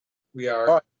We are.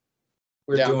 All right.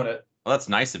 We're doing it. Well, that's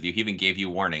nice of you. He even gave you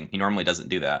warning. He normally doesn't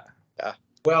do that. Yeah.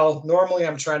 Well, normally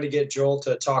I'm trying to get Joel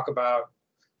to talk about,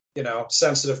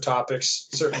 sensitive topics,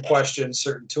 certain questions,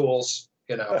 certain tools,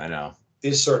 I know.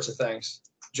 these sorts of things.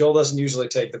 Joel doesn't usually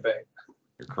take the bait.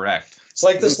 You're correct. It's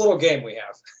like this little game we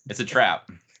have. It's a trap.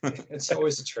 It's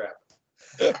always a trap.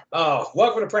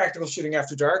 Welcome to Practical Shooting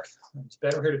After Dark. It's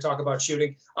Ben. We're here to talk about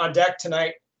shooting. On deck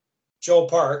tonight, Joel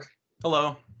Park,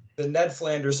 Hello. the Ned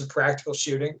Flanders of practical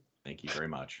shooting, Thank you very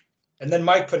much. and then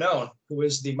Mike Pannone, who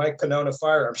is the Mike Pannone of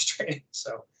firearms training.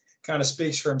 So kind of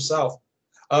speaks for himself.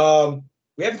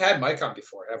 We haven't had Mike on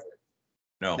before, have we?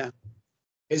 No. No.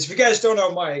 If you guys don't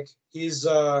know Mike, he's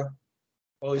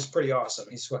he's pretty awesome.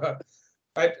 He's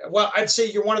I'd say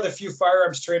you're one of the few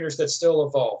firearms trainers that still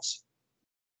evolves.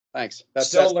 Thanks.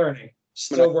 Still learning,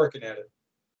 still working at it.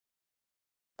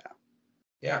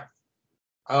 Yeah.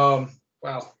 Wow.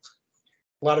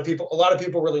 A lot of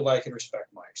people really like and respect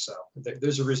Mike. So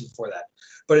there's a reason for that.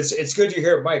 But it's good to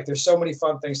hear Mike. There's so many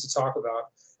fun things to talk about.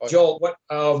 Oh, Joel, what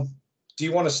do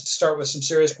you want to start with some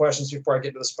serious questions before I get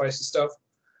into the spicy stuff?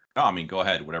 No, I mean, go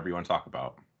ahead. Whatever you want to talk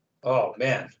about. Oh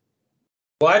man.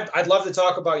 Well, I'd love to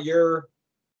talk about your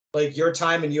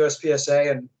time in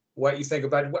USPSA and what you think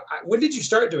about it. When did you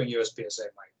start doing USPSA,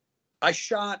 Mike? I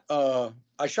shot the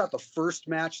first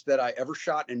match that I ever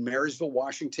shot in Marysville,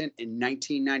 Washington in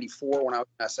 1994 when I was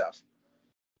in SF.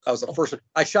 That was the first one.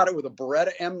 I shot it with a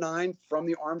Beretta M9 from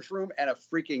the arms room and a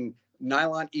freaking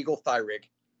nylon Eagle thigh rig.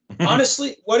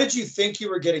 Honestly, what did you think you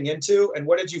were getting into, and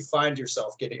what did you find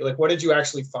yourself getting? Like, what did you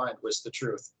actually find was the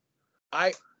truth?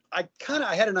 I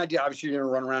had an idea. Obviously, you're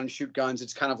gonna run around and shoot guns.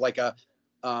 It's kind of like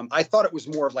I thought it was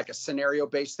more of like a scenario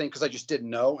based thing because I just didn't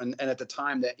know. And at the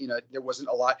time that, there wasn't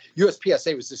a lot.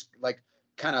 USPSA was just like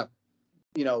kind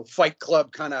of, fight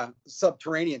club kind of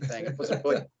subterranean thing. It wasn't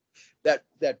really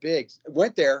that big.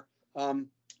 Went there.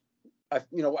 I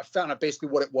found out basically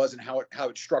what it was and how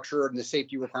it structured and the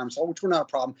safety requirements, all which were not a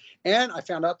problem. And I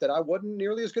found out that I wasn't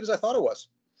nearly as good as I thought it was.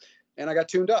 And I got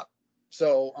tuned up.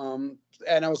 So,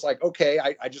 and I was like, okay,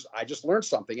 I just learned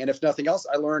something. And if nothing else,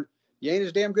 I learned you ain't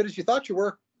as damn good as you thought you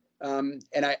were. And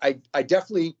I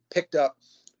definitely picked up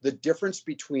the difference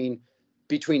between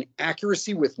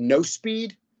accuracy with no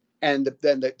speed and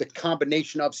then the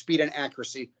combination of speed and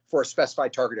accuracy for a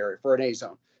specified target area for an A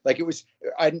zone. Like it was,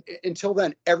 until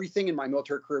then, everything in my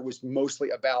military career was mostly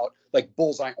about like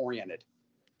bullseye oriented.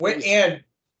 And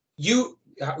you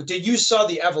saw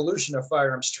the evolution of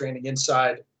firearms training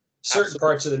inside certain Absolutely.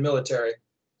 parts of the military,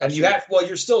 and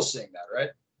you're still seeing that,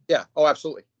 right? Yeah. Oh,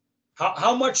 absolutely.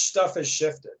 How much stuff has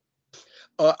shifted?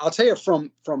 I'll tell you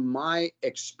from my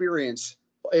experience,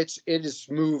 it has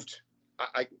moved.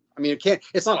 I mean,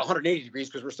 it's not 180 degrees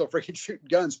because we're still freaking shooting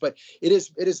guns, but it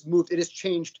has moved. It has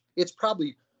changed. It's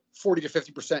probably 40 to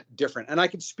 50% different. And I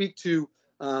can speak to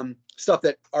stuff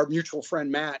that our mutual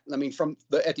friend, Matt,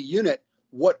 at the unit,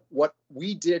 what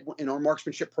we did in our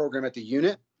marksmanship program at the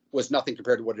unit was nothing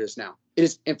compared to what it is now. It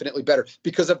is infinitely better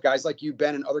because of guys like you,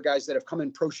 Ben, and other guys that have come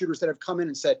in, pro shooters that have come in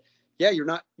and said, yeah,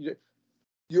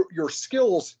 your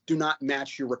skills do not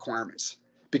match your requirements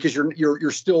because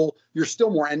you're still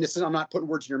more, and this is, I'm not putting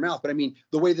words in your mouth, but I mean,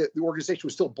 the way that the organization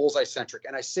was still bullseye centric.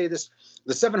 And I say this,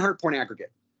 the 700 point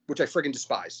aggregate, which I friggin'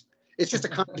 despise. It's just a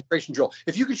concentration drill.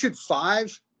 If you can shoot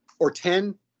 5 or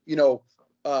 10,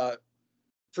 freaking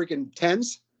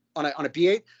 10s on a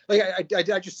B8, like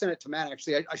I just sent it to Matt.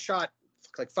 Actually, I shot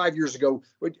like 5 years ago.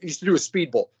 We used to do a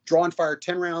speed bull, draw and fire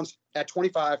 10 rounds at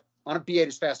 25 on a B8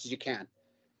 as fast as you can.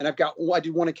 And I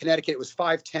did one in Connecticut. It was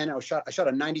 5.10. I shot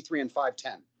a 93 and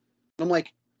 5.10. And I'm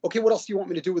like, okay, what else do you want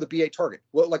me to do with a B8 target?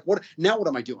 Well, like what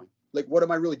am I doing? Like, what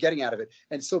am I really getting out of it?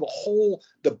 And so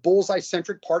the bullseye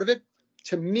centric part of it,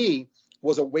 to me,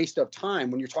 was a waste of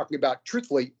time when you're talking about,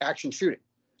 truthfully, action shooting.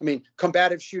 I mean,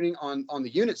 combative shooting on the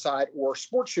unit side or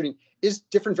sports shooting is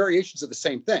different variations of the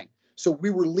same thing. So we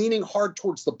were leaning hard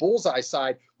towards the bullseye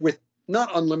side with not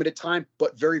unlimited time,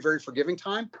 but very, very forgiving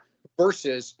time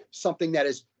versus something that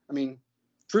is, I mean,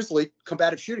 truthfully,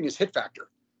 combative shooting is hit factor.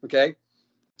 Okay.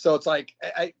 So it's like,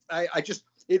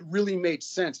 it really made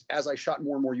sense as I shot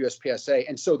more and more USPSA.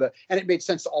 And so and it made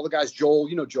sense to all the guys, Joel,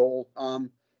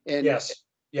 and yes.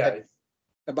 Yeah.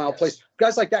 At Mile Place,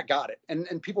 guys like that got it.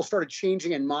 And people started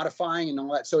changing and modifying and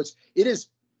all that. So it is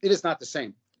not the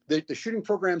same. The shooting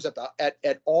programs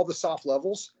at all the soft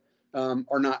levels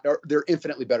they're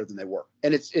infinitely better than they were.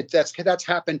 And that's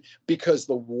happened because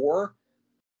the war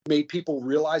made people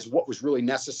realize what was really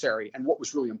necessary and what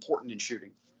was really important in shooting.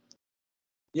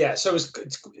 Yeah, so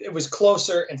it was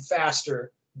closer and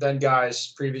faster than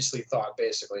guys previously thought,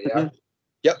 basically. Yeah. Mm-hmm.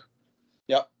 Yep.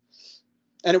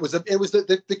 And it was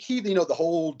the key, you know, the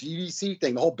whole DDC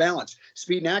thing, the whole balance,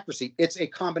 speed and accuracy. It's a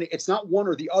combination. It's not one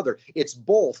or the other. It's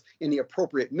both in the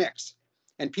appropriate mix.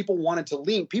 And people wanted to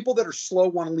lean. People that are slow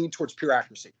want to lean towards pure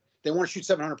accuracy. They want to shoot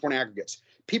 700-point aggregates.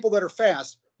 People that are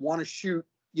fast want to shoot,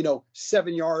 you know,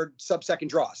 7-yard sub-second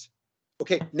draws.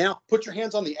 Okay, now put your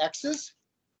hands on the X's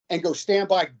and go stand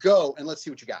by, go, and let's see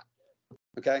what you got.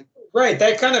 Okay. Right.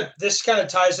 This kind of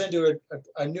ties into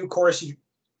a new course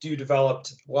you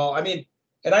developed. Well, I mean,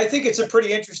 and I think it's a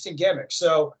pretty interesting gimmick.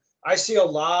 So I see a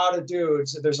lot of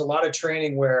dudes. There's a lot of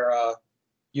training where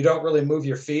you don't really move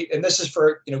your feet, and this is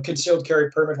for, you know, concealed carry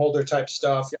permit holder type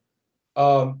stuff.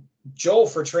 Yeah. Joel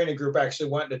for training group actually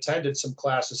went and attended some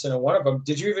classes, and in one of them,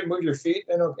 did you even move your feet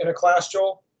in a class,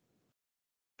 Joel?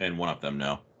 In one of them,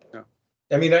 no.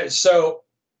 I mean, so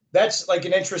that's like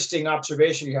an interesting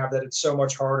observation you have, that it's so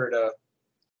much harder to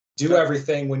do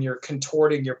everything when you're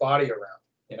contorting your body around,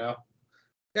 you know?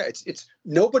 Yeah, it's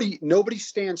nobody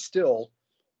stands still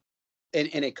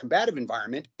in a combative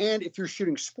environment. And if you're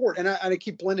shooting sport, and I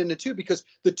keep blending the two because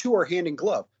the two are hand in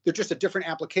glove. They're just a different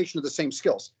application of the same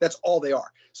skills. That's all they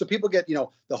are. So people get, you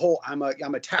know, the whole I'm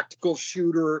a tactical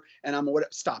shooter and I'm a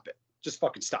what? Stop it. Just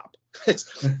fucking stop.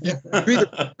 It's you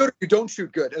either good or you don't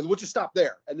shoot good, and we'll just stop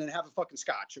there and then have a fucking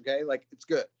scotch. Okay, like it's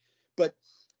good. But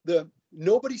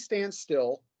nobody stands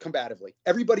still combatively.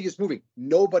 Everybody is moving.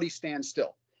 Nobody stands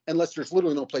still unless there's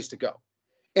literally no place to go.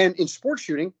 And in sports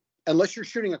shooting, unless you're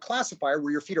shooting a classifier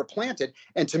where your feet are planted,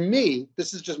 and to me,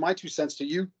 this is just my 2 cents to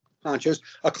you, honchos,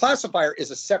 a classifier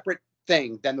is a separate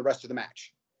thing than the rest of the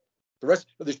match. The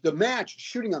rest of the match,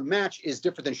 shooting a match is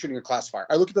different than shooting a classifier.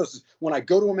 I look at those as when I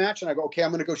go to a match and I go, okay, I'm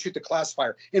going to go shoot the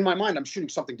classifier. In my mind, I'm shooting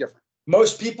something different.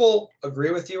 Most people agree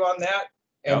with you on that,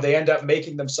 and they end up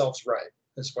making themselves right.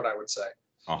 That's what I would say.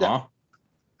 Uh-huh.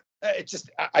 It's just,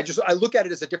 I look at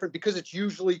it as a different, because it's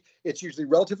usually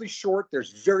relatively short.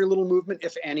 There's very little movement,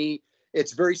 if any.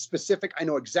 It's very specific. I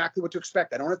know exactly what to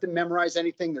expect. I don't have to memorize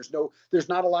anything. There's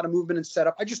not a lot of movement and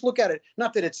setup. I just look at it,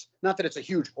 not that it's a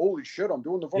huge, holy shit, I'm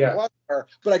doing the fucking classifier,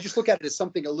 but I just look at it as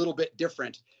something a little bit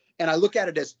different. And I look at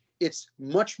it as it's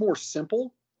much more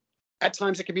simple. At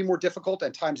times it can be more difficult,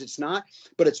 at times it's not,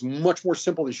 but it's much more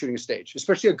simple than shooting a stage,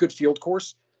 especially a good field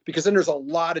course, because then there's a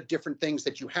lot of different things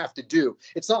that you have to do.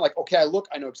 It's not like, okay,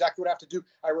 I know exactly what I have to do.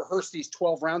 I rehearse these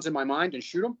 12 rounds in my mind and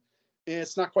shoot them. And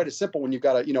it's not quite as simple when you've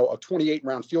got a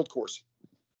 28-round field course.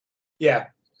 Yeah.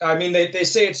 I mean, they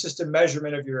say it's just a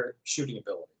measurement of your shooting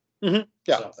ability. Mm-hmm.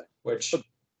 Yeah. Something, which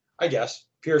I guess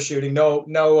pure shooting,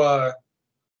 well,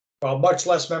 much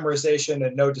less memorization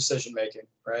and no decision making,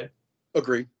 right?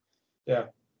 Agree. Yeah.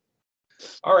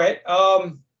 All right.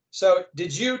 So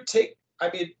did you take, I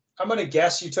mean, I'm going to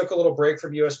guess you took a little break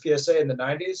from USPSA in the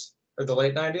 90s or the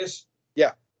late 90s?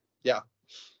 Yeah.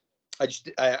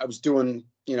 I was doing,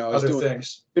 other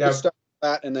things. Stuff like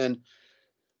that, and then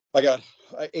I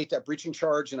ate that breaching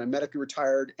charge and I medically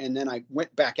retired, and then I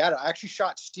went back at it. I actually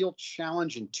shot Steel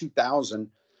Challenge in 2000.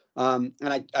 And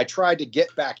I tried to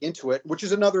get back into it, which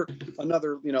is another,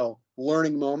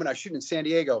 learning moment. I shoot in San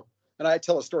Diego, and I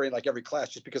tell a story in like every class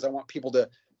just because I want people to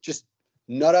just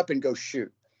nut up and go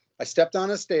shoot. I stepped on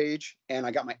a stage and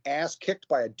I got my ass kicked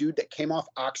by a dude that came off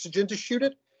oxygen to shoot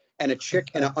it, and a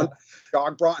chick in a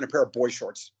jog bra and a pair of boy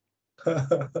shorts.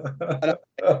 And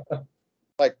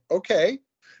like, okay,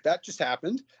 that just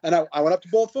happened. And I went up to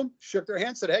both of them, shook their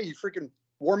hands, said, hey, you freaking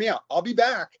wore me out. I'll be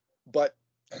back, but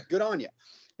good on you.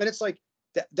 And it's like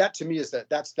that to me is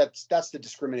that's the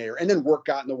discriminator. And then work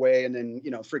got in the way, and then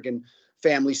freaking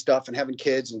family stuff and having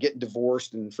kids and getting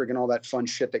divorced and freaking all that fun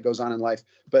shit that goes on in life.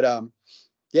 But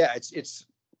yeah, it's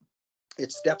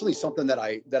definitely something that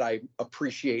I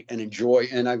appreciate and enjoy.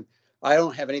 And I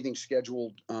don't have anything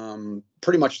scheduled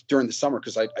pretty much during the summer,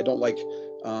 because I don't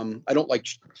like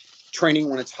training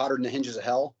when it's hotter than the hinges of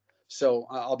hell. So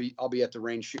I'll be at the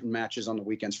range shooting matches on the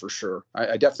weekends for sure.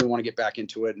 I definitely want to get back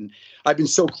into it. And I've been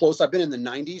so close. I've been in the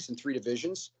 90s in 3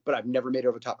 divisions, but I've never made it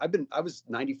over the top. I was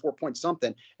 94 point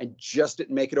something and just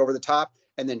didn't make it over the top,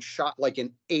 and then shot like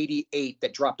an 88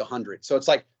 that dropped 100. So it's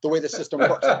like the way the system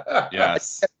works.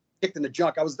 Yes. Kicked in the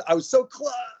junk. I was so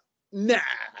close. Nah.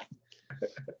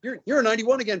 You're a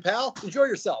 91 again, pal. Enjoy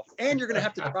yourself. And you're gonna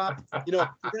have to drop,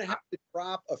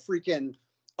 a freaking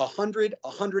 100,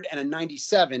 100, and a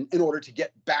 97 in order to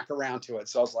get back around to it.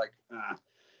 So I was like,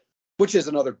 which is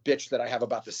another bitch that I have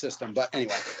about the system. But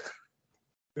anyway.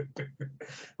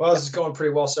 Well, this is going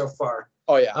pretty well so far.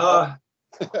 Oh yeah.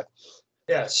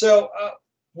 Yeah. So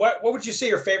what would you say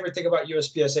your favorite thing about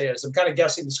USPSA is? I'm kind of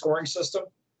guessing the scoring system.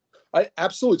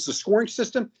 Absolutely. It's the scoring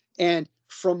system. And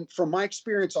from my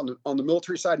experience on the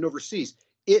military side and overseas,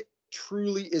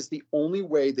 truly is the only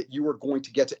way that you are going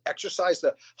to get to exercise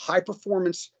the high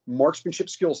performance marksmanship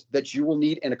skills that you will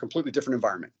need in a completely different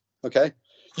environment. Okay.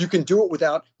 You can do it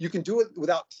without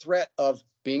threat of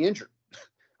being injured.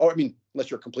 Or, I mean, unless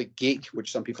you're a complete geek,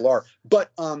 which some people are,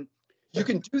 but, you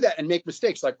can do that and make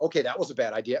mistakes. Like, okay, that was a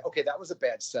bad idea. Okay, that was a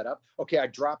bad setup. Okay, I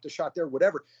dropped a shot there.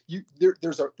 Whatever.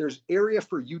 There's area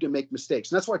for you to make mistakes,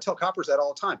 and that's why I tell coppers that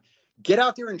all the time. Get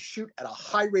out there and shoot at a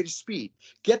high rate of speed.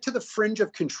 Get to the fringe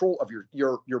of control of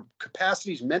your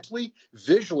capacities mentally,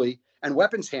 visually, and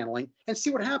weapons handling, and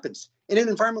see what happens in an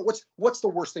environment. What's the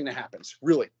worst thing that happens?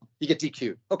 Really, you get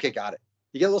DQ'd. Okay, got it.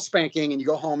 You get a little spanking and you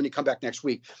go home and you come back next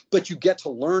week, but you get to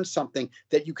learn something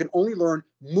that you can only learn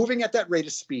moving at that rate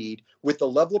of speed with the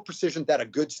level of precision that a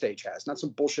good stage has, not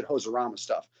some bullshit Hoserama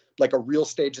stuff, like a real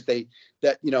stage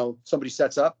that somebody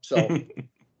sets up. So,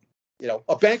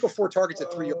 a bank of 4 targets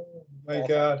at 3. Oh my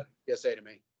God. PSA to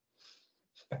me.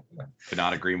 Could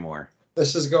not agree more.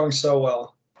 This is going so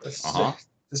well.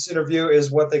 This interview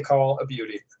is what they call a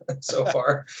beauty so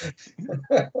far.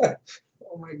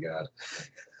 Oh my God.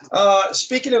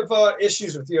 Speaking of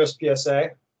issues with USPSA,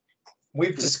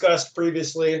 we've discussed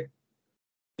previously,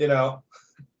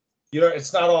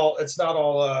 it's not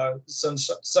all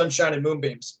sunshine and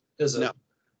moonbeams, is it? No.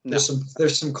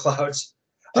 There's some clouds.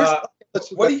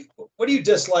 What do you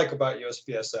dislike about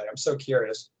USPSA? I'm so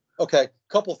curious. Okay,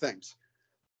 couple things.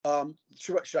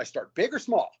 Should I start big or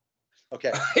small?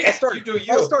 Okay,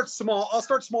 I'll start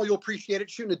small. You'll appreciate it.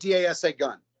 Shooting a DASA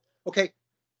gun. Okay,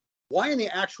 why in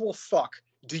the actual fuck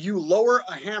do you lower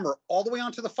a hammer all the way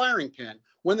onto the firing pin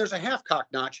when there's a half cock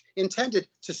notch intended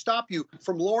to stop you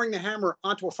from lowering the hammer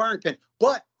onto a firing pin?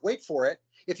 But wait for it.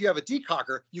 If you have a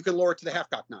decocker, you can lower it to the half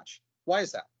cock notch. Why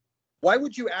is that? Why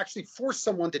would you actually force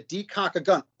someone to decock a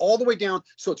gun all the way down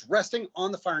so it's resting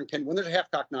on the firing pin when there's a half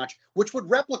cock notch, which would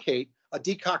replicate a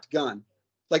decocked gun?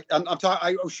 Like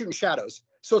I was shooting shadows.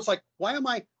 So it's like, when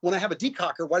I have a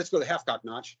decocker, why does it go to the half cock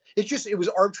notch? It was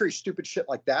arbitrary, stupid shit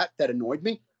like that annoyed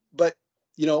me. But,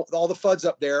 all the FUDs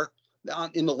up there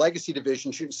in the legacy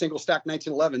division shooting single stack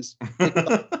 1911s.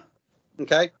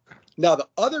 Okay. Now, the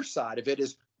other side of it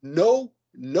is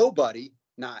nobody,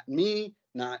 not me,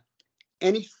 not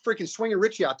any freaking Swinger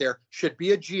Richie out there, should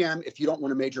be a GM if you don't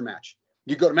win a major match.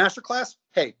 You go to master class,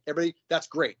 hey, everybody, that's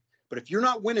great. But if you're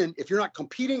not winning, if you're not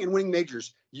competing and winning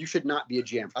majors, you should not be a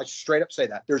GM. I straight up say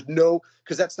that. Because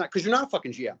you're not a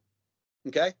fucking GM.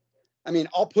 Okay? I mean,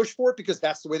 I'll push for it because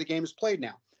that's the way the game is played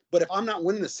now. But if I'm not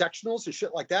winning the sectionals and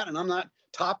shit like that, and I'm not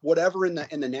top whatever in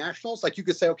the nationals, like you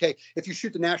could say, okay, if you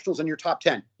shoot the nationals and you're top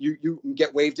 10, you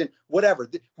get waived in, whatever.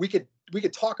 We could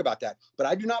talk about that. But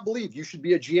I do not believe you should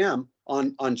be a GM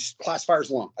on classifiers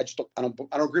alone. I don't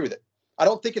agree with it. I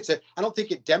don't think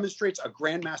it demonstrates a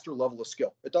grandmaster level of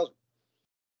skill. It doesn't.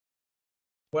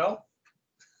 Well,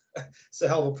 it's a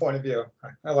hell of a point of view.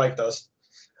 I like those.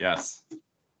 Yes.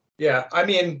 Yeah, I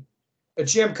mean, a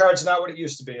GM card's not what it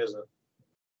used to be, is it?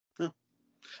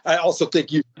 I also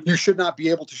think you should not be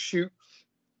able to shoot.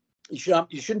 You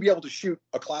shouldn't be able to shoot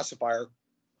a classifier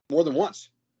more than once.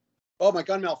 Oh, my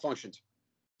gun malfunctioned.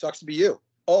 Sucks to be you.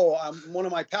 Oh, one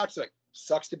of my pouches, like,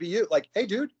 sucks to be you. Like, hey,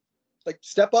 dude, like,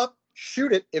 step up,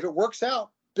 shoot it. If it works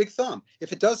out, big thumb.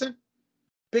 If it doesn't,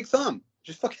 big thumb.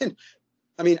 Just fucking.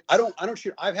 I mean, I don't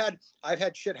shoot. I've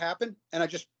had shit happen, and I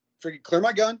just freaking clear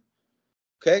my gun.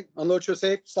 Okay, unload to a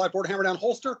safe, slide forward, hammer down,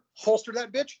 holster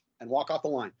that bitch, and walk off the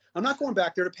line. I'm not going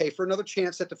back there to pay for another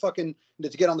chance to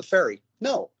get on the ferry.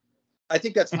 No, I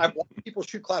think I've watched people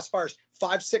shoot classifiers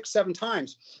 5, 6, 7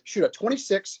 times, shoot a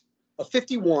 26, a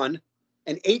 51,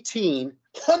 an 18,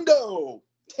 hundo,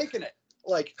 taking it.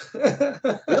 Like,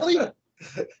 really?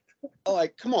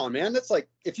 Like, come on, man. That's like,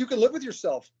 if you can live with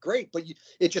yourself, great. But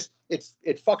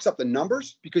it fucks up the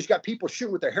numbers because you got people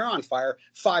shooting with their hair on fire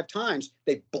 5 times.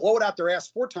 They blow it out their ass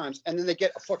 4 times, and then they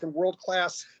get a fucking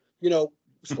world-class,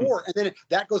 score. And then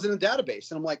that goes in the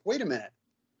database. And I'm like, wait a minute.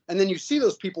 And then you see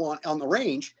those people on the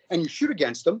range and you shoot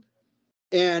against them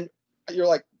and you're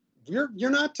like, you're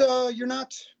not good.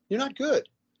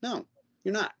 No,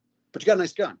 you're not, but you got a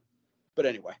nice gun. But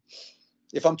anyway,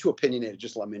 if I'm too opinionated,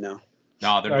 just let me know.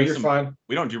 No, you're fine.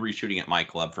 We don't do reshooting at my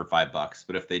club for $5,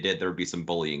 but if they did, there would be some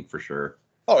bullying for sure.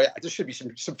 Oh yeah, there should be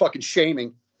some fucking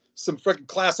shaming, some freaking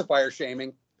classifier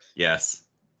shaming. Yes.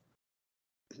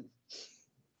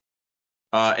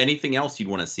 Anything else you'd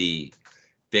want to see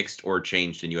fixed or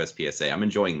changed in USPSA? I'm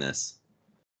enjoying this.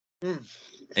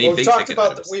 We've talked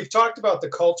about the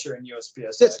culture in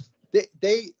USPSA.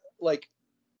 They like.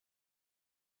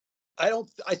 I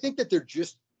think that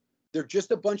they're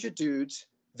just a bunch of dudes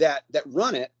that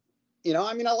run it.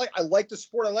 I mean, I like the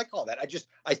sport. I like all that.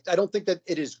 I don't think that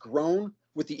it has grown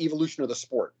with the evolution of the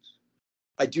sport.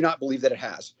 I do not believe that it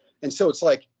has. And so it's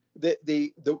like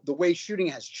the way shooting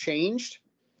has changed.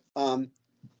 I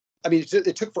mean,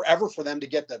 it took forever for them to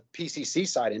get the PCC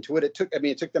side into it. It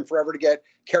took them forever to get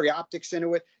Carry Optics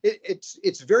into it.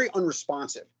 It's very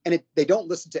unresponsive, and they don't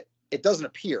listen to. It doesn't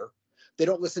appear they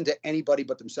don't listen to anybody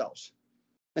but themselves.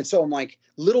 And so I'm like,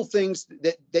 little things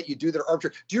that you do that are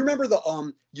arbitrary. Do you remember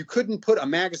you couldn't put a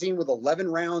magazine with 11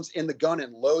 rounds in the gun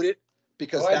and load it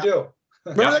because I do.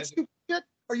 Remember that stupid shit?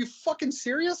 Are you fucking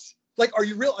serious? Like, are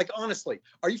you real? Like, honestly,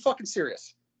 are you fucking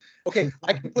serious? Okay,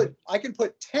 I can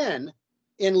put 10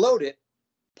 in, load it,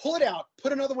 pull it out,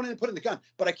 put another one in and put it in the gun,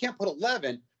 but I can't put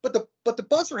 11. But the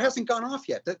buzzer hasn't gone off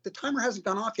yet. The timer hasn't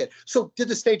gone off yet. So did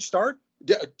the stage start?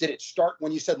 Did it start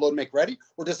when you said load, make, ready?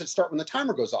 Or does it start when the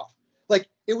timer goes off? Like,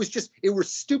 it were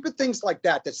stupid things like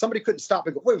that somebody couldn't stop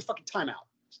and go, wait, fucking timeout.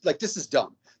 Like, this is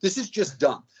dumb. This is just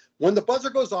dumb. When the buzzer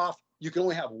goes off, you can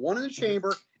only have 1 in the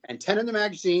chamber and 10 in the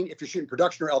magazine if you're shooting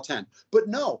production or L10. But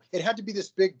no, it had to be this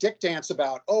big dick dance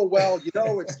about, oh, well,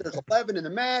 there's 11 in the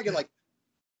mag, and like,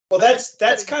 well,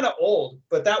 that's kind of old,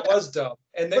 but that was dumb.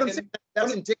 And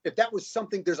that's indicative. That was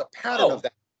something. There's a pattern of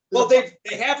that. Well, they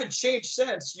haven't changed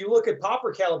since. You look at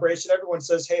popper calibration, everyone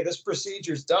says, hey, this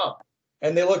procedure's dumb.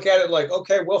 And they look at it like,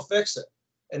 okay, we'll fix it.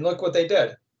 And look what they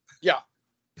did. Yeah.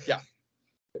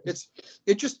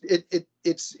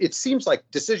 It seems like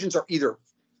decisions are either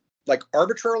like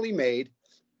arbitrarily made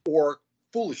or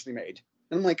foolishly made.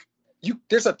 And I'm like,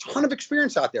 there's a ton of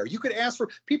experience out there. You could ask for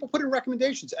people put in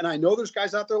recommendations. And I know there's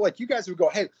guys out there like you guys who go,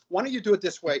 hey, why don't you do it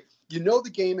this way? You know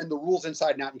the game and the rules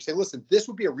inside and out. And you say, listen, this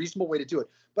would be a reasonable way to do it.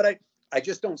 But I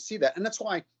just don't see that. And that's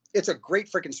why it's a great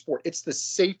freaking sport. It's the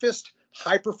safest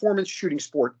high performance shooting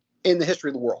sport in the history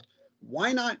of the world.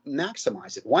 Why not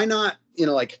maximize it? Why not,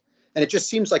 and it just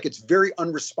seems like it's very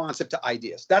unresponsive to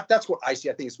ideas. That's what I see.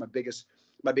 I think it's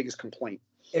my biggest complaint.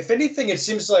 If anything, it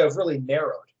seems like I've really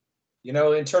narrowed,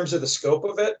 in terms of the scope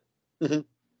of it. Mm-hmm.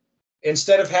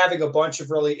 Instead of having a bunch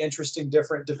of really interesting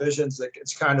different divisions,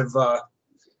 it's kind of the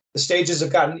stages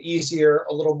have gotten easier,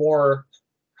 a little more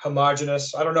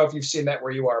homogenous. I don't know if you've seen that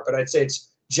where you are, but I'd say it's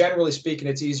generally speaking,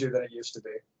 it's easier than it used to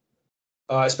be.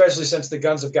 Especially since the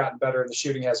guns have gotten better and the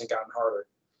shooting hasn't gotten harder.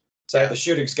 So the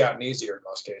shooting's gotten easier in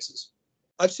most cases.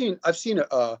 I've seen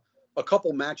a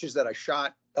couple matches that I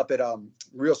shot up at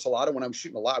Rio Salado when I was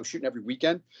shooting a lot. I was shooting every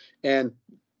weekend, and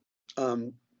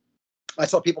I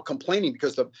saw people complaining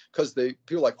because the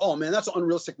people were like, oh man, that's an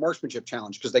unrealistic marksmanship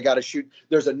challenge because they got to shoot.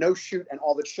 There's a no shoot, and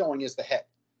all that's showing is the head.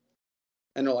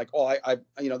 And they're like, oh,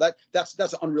 that's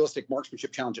an unrealistic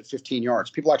marksmanship challenge at 15 yards.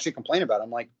 People actually complain about it. I'm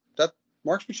like, that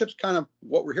marksmanship's kind of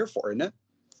what we're here for, isn't it?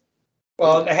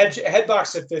 Well, a head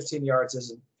box at 15 yards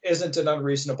isn't an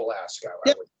unreasonable ask. I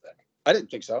would think. I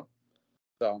didn't think so.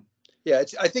 So yeah,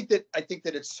 I think that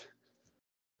it's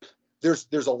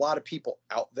there's a lot of people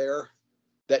out there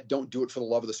that don't do it for the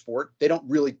love of the sport. They don't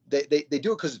really they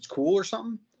do it because it's cool or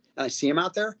something. And I see them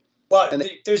out there. Well,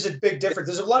 there's a big difference.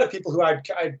 There's a lot of people who I'd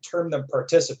term them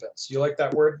participants. You like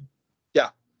that word?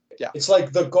 Yeah. It's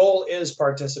like the goal is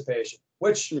participation,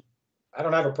 which I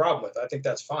don't have a problem with. I think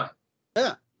that's fine.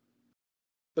 Yeah.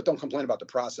 But don't complain about the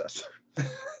process.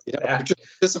 You're just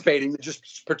participating.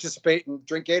 Just participate and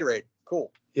drink Gatorade.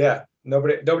 Cool. Yeah.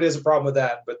 Nobody has a problem with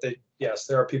that. But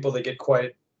there are people that get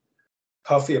quite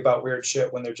huffy about weird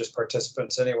shit when they're just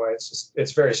participants anyway.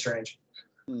 It's very strange.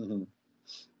 Mm-hmm.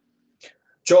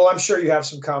 Joel, I'm sure you have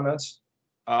some comments.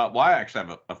 Well, I actually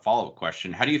have a follow-up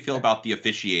question. How do you feel about the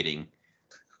officiating?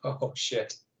 Oh,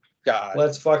 shit. God.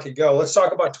 Let's fucking go. Let's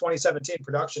talk about 2017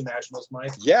 production nationals,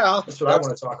 Mike. Yeah. That's what I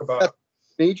want to talk about.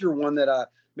 Major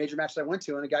match that I went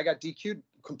to, and a guy got DQ'd,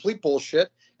 complete bullshit.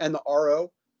 And the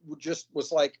RO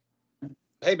was like,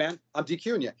 hey, man, I'm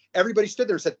DQing you. Everybody stood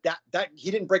there and said that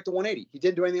he didn't break the 180. He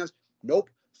didn't do anything else. Nope.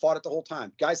 Fought it the whole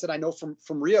time. Guys that I know from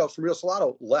Rio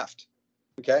Salado left.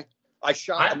 Okay. I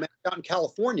shot a match out in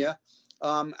California,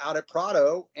 out at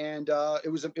Prado, and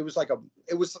it was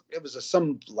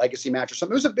some legacy match or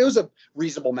something. It was a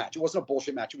reasonable match. It wasn't a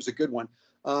bullshit match. It was a good one.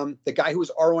 The guy who was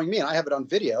ROing me, and I have it on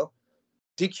video,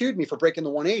 DQ'd me for breaking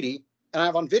the 180, and I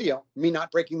have on video me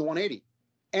not breaking the 180.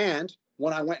 And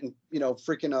when I went and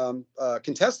freaking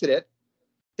contested it,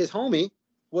 his homie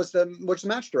was the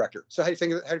match director. So how do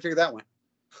you figure that went?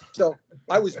 So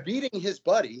I was beating his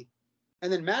buddy.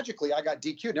 And then magically I got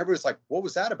DQ'd, and everybody's like, "What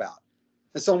was that about?"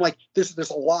 And so I'm like, "There's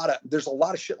a lot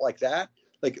of shit like that.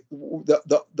 Like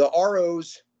the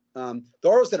ROs, the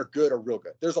ROs that are good are real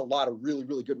good. There's a lot of really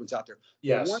really good ones out there.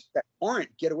 Yes. The ones that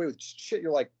aren't get away with shit.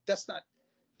 You're like, that's not,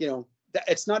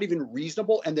 it's not even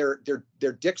reasonable, and they're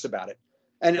dicks about it.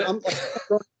 And I'm like,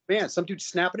 man, some dude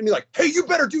snapping at me like, "Hey, you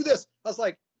better do this." I was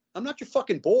like, I'm not your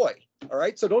fucking boy. All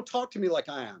right. So don't talk to me like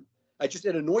I am. It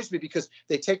annoys me because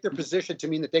they take their position to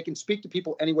mean that they can speak to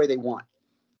people any way they want.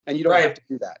 And you don't have to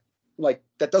do that. Like,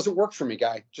 that doesn't work for me,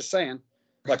 guy. Just saying.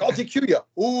 Like, I'll DQ you.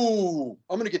 Ooh,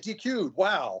 I'm going to get DQ'd.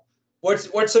 Wow.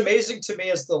 What's amazing to me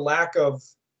is the lack of,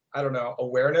 I don't know,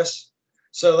 awareness.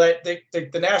 So that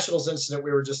the Nationals incident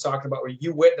we were just talking about, where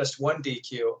you witnessed one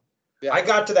DQ. Yeah. I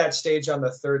got to that stage on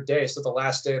the third day, so the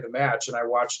last day of the match, and I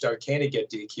watched Doug Caney get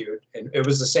DQ'd, and it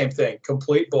was the same thing,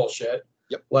 complete bullshit.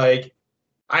 Yep. Like,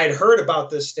 I had heard about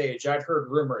this stage. I'd heard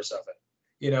rumors of it,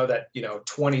 that,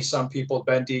 20 some people had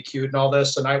been DQ'd and all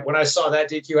this. And when I saw that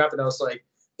DQ happen, I was like,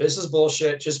 this is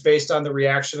bullshit, just based on the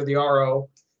reaction of the RO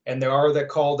and the RO that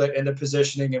called it and the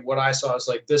positioning. And what I saw, I was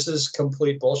like, this is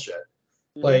complete bullshit.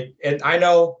 Mm-hmm. Like, and I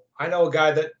know a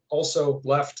guy that also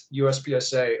left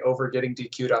USPSA over getting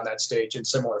DQ'd on that stage in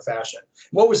similar fashion.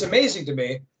 What was amazing to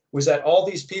me was that all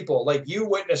these people, like, you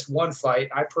witnessed one fight.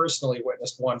 I personally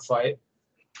witnessed one fight.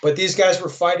 But these guys were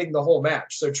fighting the whole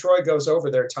match. So Troy goes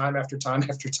over there time after time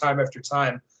after time after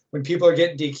time. When people are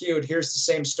getting DQ'd, here's the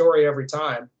same story every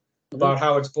time about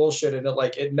how it's bullshit, and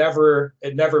it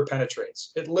never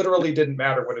penetrates. It literally didn't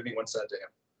matter what anyone said to him.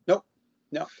 Nope.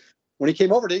 No. When he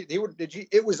came over,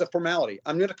 it was a formality.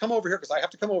 I'm going to come over here because I have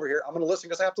to come over here. I'm going to listen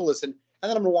because I have to listen, and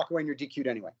then I'm going to walk away and you're DQ'd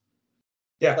anyway.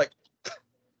 Yeah. Like,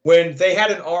 when they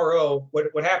had an RO,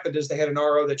 what happened is they had an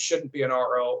RO that shouldn't be an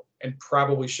RO and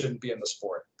probably shouldn't be in the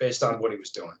sport based on what he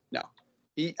was doing. No,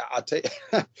 I'll tell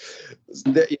you,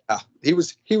 he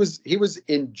was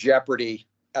in jeopardy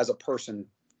as a person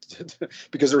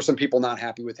because there were some people not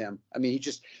happy with him. I mean,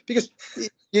 because the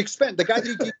guy that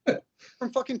he DQ'd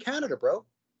from fucking Canada, bro.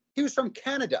 He was from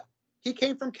Canada. He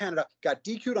came from Canada, got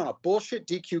DQ'd on a bullshit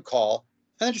DQ call,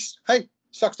 and then just, hey,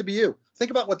 sucks to be you. Think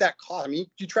about what that cost. I mean,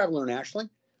 you travel internationally.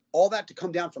 All that to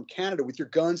come down from Canada with your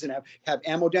guns and have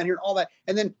ammo down here and all that.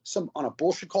 And then some on a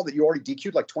bullshit call that you already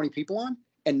DQ'd like 20 people on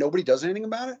and nobody does anything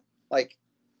about it. Like,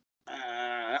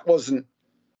 that wasn't,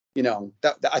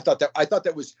 I thought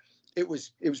that was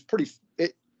pretty,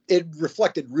 it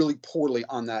reflected really poorly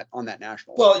on that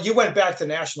national. Well, you went back to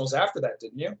nationals after that,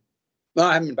 didn't you? No,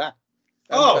 I haven't been back.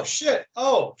 Shit.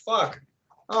 Oh, fuck.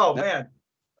 Oh, no. Man.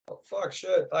 Oh, fuck,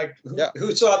 shit. Like,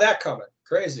 who saw that coming?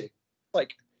 Crazy.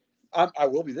 Like, I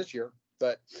will be this year,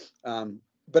 but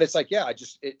it's like, yeah,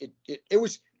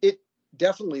 it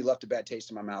definitely left a bad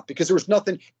taste in my mouth because there was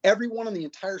nothing. Everyone on the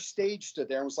entire stage stood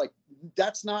there and was like,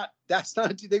 that's not.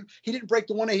 He didn't break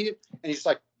the 180, and he's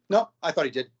like, no, I thought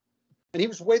he did, and he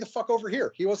was way the fuck over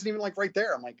here. He wasn't even like right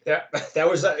there. I'm like, that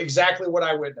was exactly what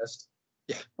I witnessed.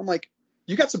 Yeah, I'm like,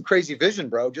 you got some crazy vision,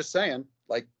 bro. Just saying,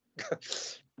 like.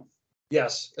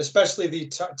 Yes, especially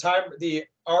the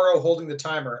RO holding the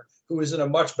timer, who was in a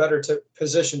much better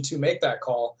position to make that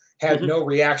call, had no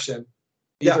reaction,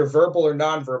 either verbal or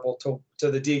nonverbal,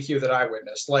 to the DQ that I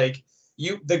witnessed. Like,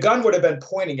 the gun would have been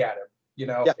pointing at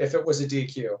him, if it was a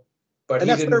DQ, but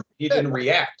he didn't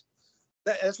react.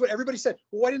 That's what everybody said.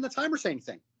 Well, why didn't the timer say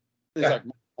anything? He's like,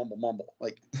 mumble.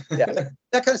 Like, that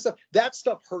kind of stuff. That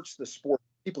stuff hurts the sport.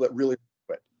 People that really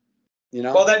do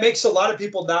it, Well, that makes a lot of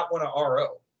people not want to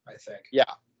RO, I think. Yeah.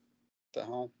 What the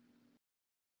hell?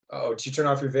 Oh, did you turn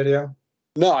off your video?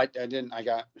 No, I didn't.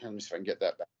 Let me see if I can get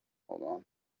that back. Hold on.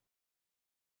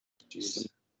 Jeez.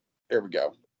 There we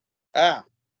go. There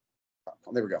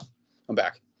we go. I'm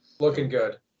back. Looking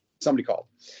good. Somebody called.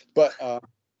 But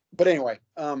anyway,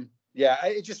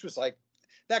 it just was like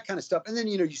that kind of stuff. And then,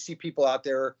 you see people out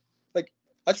there, like,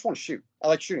 I just want to shoot. I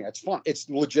like shooting. It's fun. It's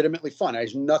legitimately fun.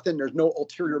 There's no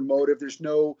ulterior motive. There's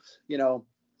no,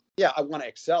 I want to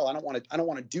excel. I don't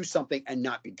want to do something and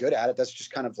not be good at it. That's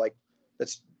just kind of like,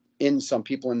 that's in some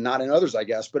people and not in others, I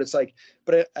guess. But it's like,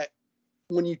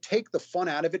 when you take the fun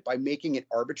out of it by making it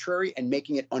arbitrary and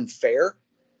making it unfair,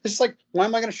 it's like, why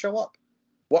am I going to show up?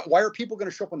 Why are people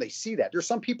going to show up when they see that? There's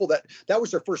some people that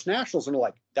was their first nationals and they're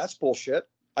like, that's bullshit.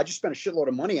 I just spent a shitload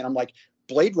of money and I'm like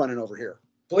Blade running over here.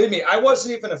 Believe me, I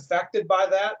wasn't even affected by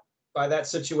that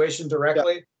situation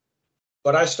directly. Yeah.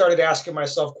 But I started asking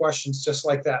myself questions just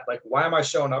like that. Like, why am I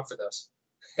showing up for this?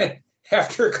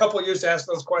 After a couple of years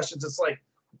asking those questions, it's like,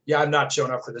 yeah, I'm not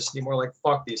showing up for this anymore. Like,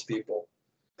 fuck these people.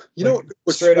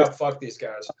 Straight up, fuck these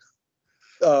guys.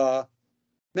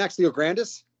 Max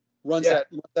Leograndis runs that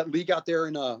league out there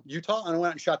in Utah. I went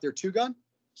out and shot their 2-gun.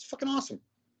 It's fucking awesome.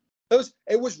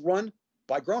 It was run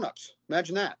by grown-ups.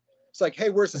 Imagine that. It's like, hey,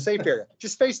 where's the safe area?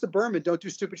 Just face the berm and don't do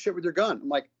stupid shit with your gun. I'm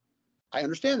like, I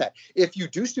understand that. If you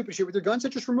do stupid shit with your guns, they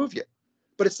just remove you.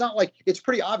 But it's not like, it's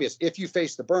pretty obvious. If you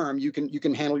face the berm, you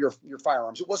can handle your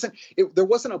firearms. There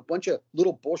wasn't a bunch of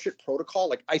little bullshit protocol.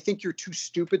 Like, I think you're too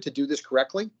stupid to do this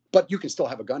correctly, but you can still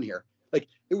have a gun here. Like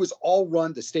it was all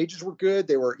run. The stages were good.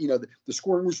 They were, the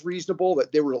scoring was reasonable.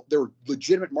 That there were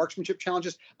legitimate marksmanship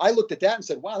challenges. I looked at that and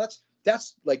said, wow,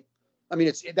 that's like, I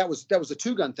mean, that was a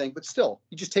 2-gun thing, but still,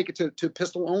 you just take it to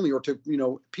pistol only or to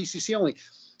PCC only.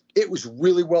 It was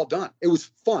really well done. It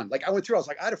was fun. Like I went through, I was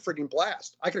like, I had a friggin'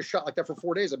 blast. I could have shot like that for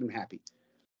 4 days. I've been happy.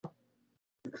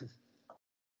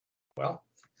 Well,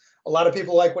 a lot of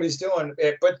people like what he's doing,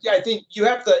 but yeah, I think you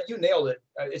nailed it.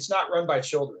 It's not run by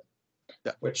children,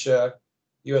 yeah. Which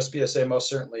USPSA most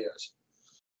certainly is,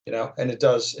 and it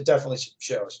definitely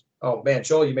shows. Oh man,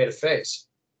 Joel, you made a face.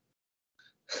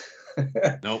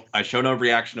 Nope, I show no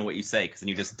reaction to what you say because then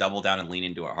you just double down and lean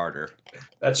into it harder.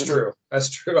 That's true. That's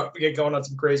true. I'll get going on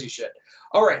some crazy shit.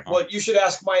 All right. Well, you should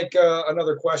ask Mike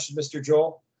another question, Mr.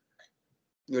 Joel.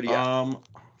 What do you got?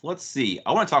 Let's see.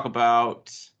 I want to talk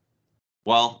about.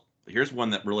 Well, here's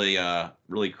one that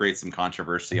really creates some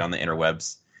controversy on the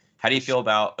interwebs. How do you feel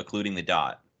about occluding the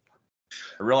dot?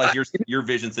 I realize your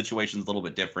vision situation is a little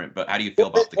bit different, but how do you feel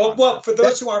about the concept? Well, for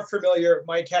those who aren't familiar,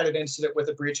 Mike had an incident with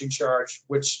a breaching charge,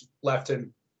 which left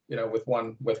him, with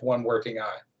one working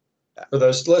eye. For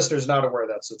those listeners not aware of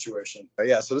that situation.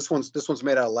 Yeah, so this one's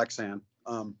made out of Lexan.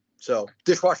 So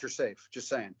dishwasher safe, just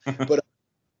saying. But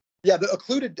yeah, the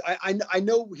occluded, I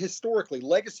know historically,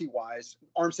 legacy-wise,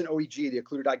 Armson OEG, the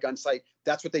occluded eye gun sight,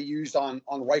 that's what they used on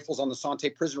rifles on the Sante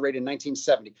prison raid in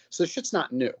 1970. So this shit's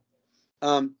not new.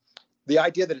 The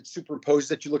idea that it's superimposed,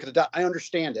 that you look at the dot, I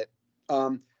understand it.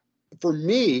 For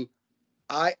me,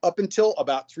 up until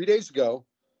about 3 days ago,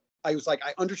 I was like,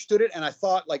 I understood it, and I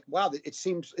thought, like, wow, it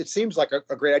seems like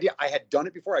a great idea. I had done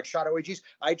it before. I'd shot OEGs.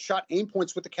 I'd shot aim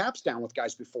points with the caps down with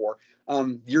guys before,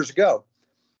 years ago.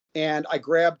 And I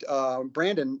grabbed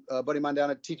Brandon, a buddy of mine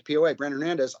down at TTPOA, Brandon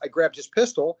Hernandez. I grabbed his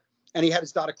pistol, and he had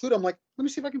his dot occluded. I'm like, let me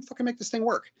see if I can fucking make this thing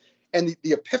work. And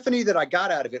the epiphany that I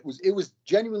got out of it was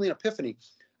genuinely an epiphany.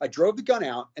 I drove the gun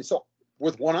out, and so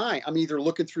with one eye, I'm either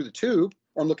looking through the tube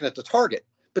or I'm looking at the target.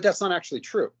 But that's not actually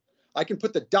true. I can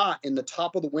put the dot in the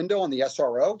top of the window on the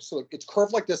SRO, so it's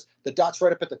curved like this. The dot's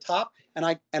right up at the top, and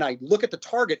I look at the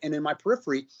target, and in my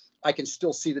periphery, I can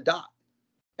still see the dot.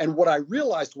 And what I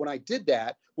realized when I did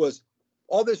that was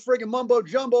all this friggin' mumbo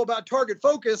jumbo about target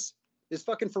focus is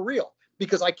fucking for real,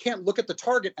 because I can't look at the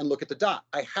target and look at the dot.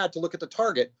 I had to look at the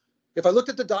target. If I looked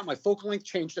at the dot, my focal length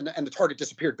changed and the target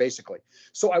disappeared, basically.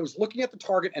 So I was looking at the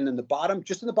target, and in the bottom,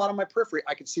 just in the bottom of my periphery,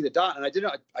 I could see the dot. And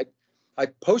I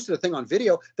posted a thing on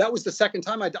video. That was the second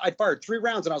time I fired 3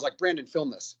 rounds, and I was like, Brandon,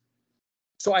 film this.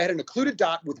 So I had an occluded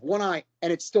dot with one eye,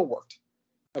 and it still worked.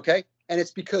 Okay? And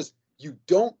it's because you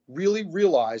don't really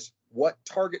realize what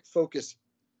target focus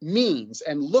means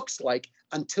and looks like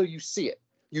until you see it.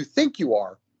 You think you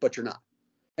are, but you're not.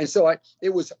 And so I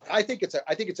think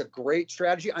it's a great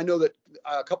strategy. I know that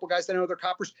a couple guys that I know they're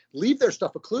coppers leave their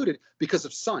stuff occluded because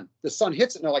of sun. The sun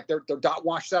hits it and they're like, their dot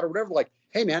washes out or whatever. Like,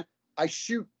 hey man, I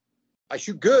shoot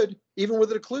good even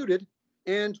with it occluded.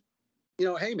 And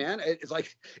hey man, it's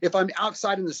like if I'm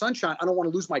outside in the sunshine, I don't want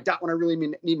to lose my dot when I really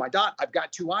need my dot. I've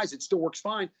got 2 eyes, it still works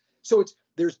fine. So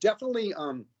there's definitely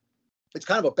it's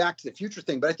kind of a back to the future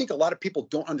thing, but I think a lot of people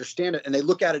don't understand it and they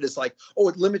look at it as like, oh,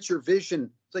 it limits your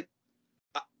vision. It's like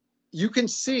you can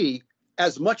see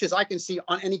as much as I can see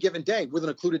on any given day with an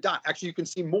occluded dot. Actually, you can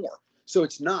see more. So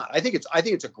it's not. I think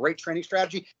it's a great training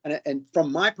strategy. And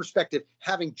from my perspective,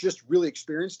 having just really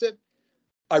experienced it,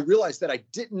 I realized that I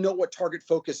didn't know what target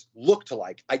focus looked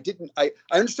like. I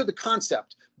understood the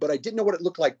concept, but I didn't know what it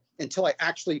looked like until I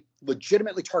actually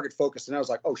legitimately target focused. And I was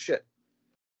like, oh shit.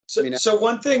 So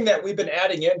one thing that we've been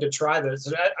adding in to try this,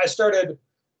 and I started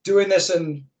doing this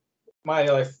in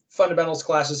my fundamentals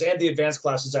classes and the advanced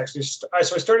classes actually. So I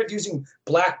started using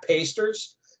black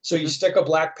pasters. So you stick a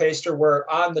black paster where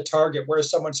on the target where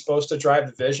someone's supposed to drive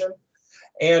the vision.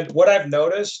 And what I've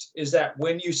noticed is that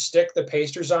when you stick the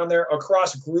pasters on there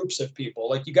across groups of people,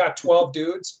 like you got 12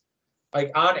 dudes,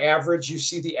 like on average, you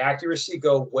see the accuracy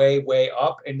go way, way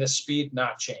up and the speed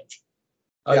not change.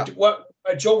 Yeah.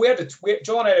 Joel and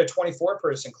I had a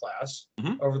 24-person class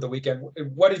over the weekend.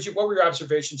 What were your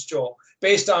observations, Joel,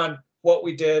 based on what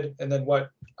we did and then what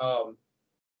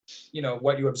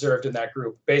you observed in that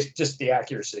group, based just the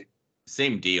accuracy?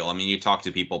 Same deal. I mean, you talk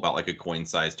to people about like a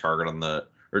coin-sized target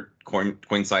or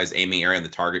coin-sized aiming area on the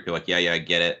target. You're like, yeah, I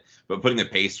get it. But putting the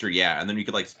paster, yeah. And then you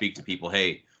could like speak to people,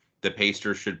 hey, the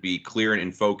paster should be clear and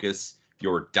in focus.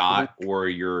 Your dot or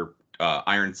your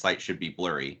iron sight should be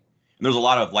blurry. And there's a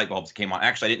lot of light bulbs that came on.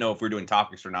 Actually, I didn't know if we were doing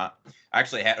topics or not.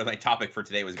 Actually, my topic for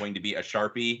today was going to be a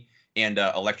Sharpie and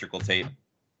electrical tape.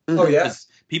 Oh, yeah. Because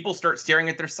people start staring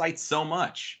at their sights so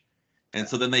much. And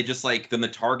so then they just then the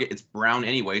target, it's brown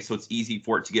anyway, so it's easy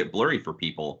for it to get blurry for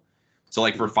people. So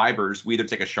like for fibers, we either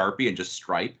take a Sharpie and just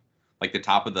stripe like the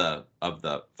top of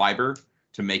the fiber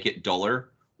to make it duller,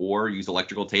 or use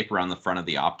electrical tape around the front of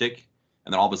the optic.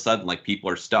 And then all of a sudden, like people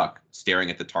are stuck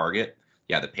staring at the target.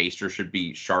 Yeah, the paster should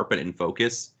be sharp and in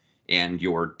focus, and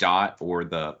your dot or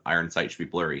the iron sight should be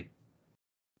blurry.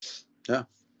 Yeah.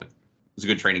 It's a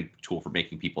good training tool for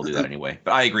making people do that anyway.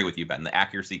 But I agree with you, Ben. The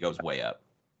accuracy goes way up.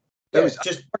 That was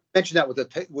just mention that with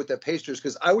the pasters,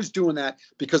 because I was doing that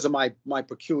because of my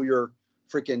peculiar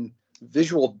freaking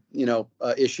visual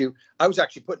issue. I was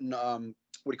actually putting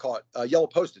what do you call it, yellow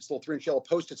Post-its, little 3-inch yellow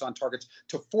Post-its on targets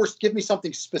to give me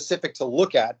something specific to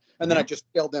look at, and then I just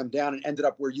scaled them down and ended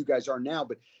up where you guys are now.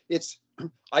 But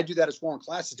I do that as well in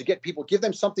classes to get people, give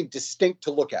them something distinct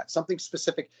to look at, something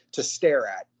specific to stare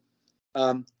at,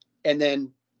 and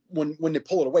then when they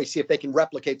pull it away, see if they can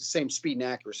replicate the same speed and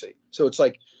accuracy. So it's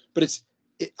like, but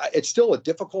it's still a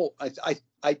difficult.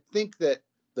 I think that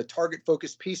the target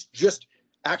focus piece, just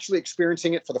actually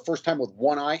experiencing it for the first time with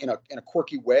one eye in a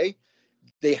quirky way,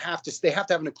 they have to have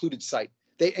an occluded sight.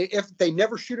 If they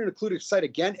never shoot an occluded sight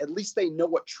again, at least they know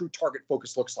what true target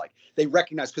focus looks like. They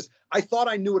recognize, because I thought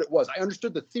I knew what it was. I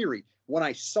understood the theory when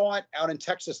I saw it out in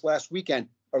Texas last week. I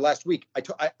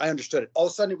understood it. All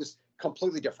of a sudden, it was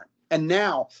completely different. And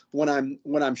now when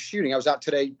I'm shooting, I was out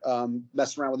today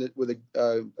messing around with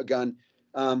a gun.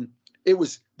 It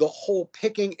was the whole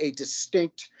picking a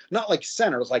distinct, not like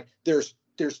center. It was like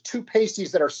there's two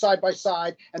pasties that are side by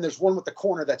side, and there's one with the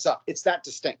corner that's up. It's that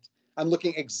distinct. I'm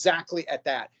looking exactly at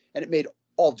that, and it made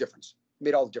all the difference.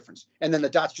 And then the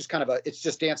dots just kind of it's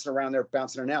just dancing around there,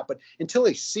 bouncing in and out. But until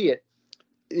they see it,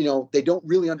 they don't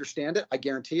really understand it. I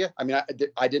guarantee you. I mean,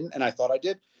 I didn't, and I thought I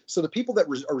did. So the people that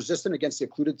are resistant against the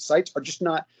occluded sights are just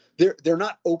not. They're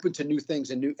not open to new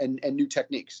things and new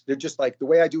techniques. They're just like, the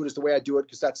way I do it is the way I do it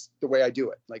because that's the way I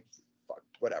do it. Like, fuck,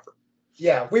 whatever.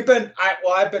 Yeah,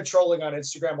 I've been trolling on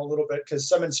Instagram a little bit because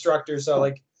some instructors are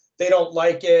like, they don't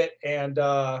like it, and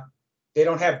they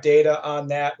don't have data on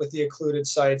that with the occluded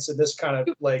sights and this kind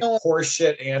of like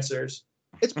horseshit answers.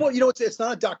 It's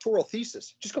not a doctoral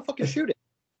thesis. Just go fucking shoot it.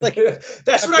 Like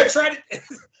that's what I try to.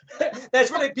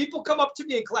 That's when people come up to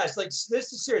me in class like,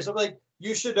 this is serious. I'm like,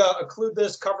 you should occlude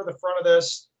this, cover the front of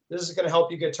this. This is going to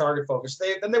help you get target focus.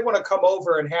 Then they want to come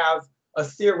over and have a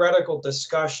theoretical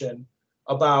discussion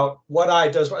about what I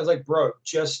does. I was like, bro,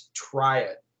 just try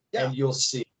it and you'll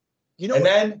see. And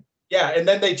then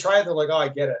they try it. They're like, oh, I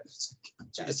get it.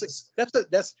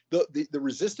 That's the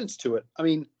resistance to it. I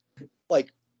mean,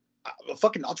 like,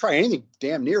 I'll try anything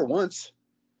damn near once.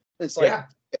 It's like,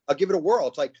 I'll give it a whirl.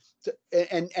 It's like,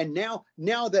 and now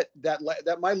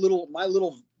that my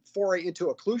little foray into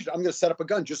occlusion, I'm going to set up a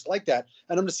gun just like that,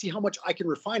 and I'm going to see how much I can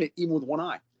refine it even with one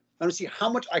eye. I'm going to see how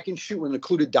much I can shoot with an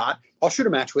occluded dot. I'll shoot a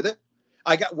match with it.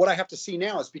 What I have to see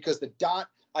now is, because the dot,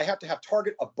 I have to have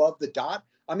target above the dot.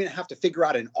 I'm going to have to figure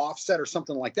out an offset or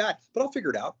something like that, but I'll figure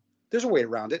it out. There's a way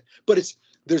around it, but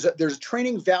there's a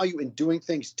training value in doing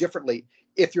things differently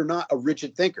if you're not a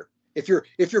rigid thinker. If your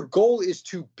goal is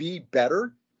to be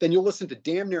better, then you'll listen to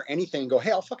damn near anything and go, hey,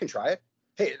 I'll fucking try it.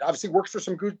 Hey, it obviously works for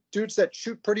some good dudes that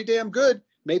shoot pretty damn good.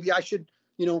 Maybe I should,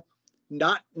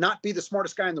 not be the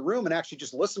smartest guy in the room and actually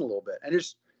just listen a little bit. And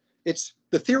it's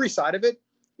the theory side of it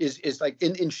is like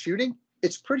in shooting,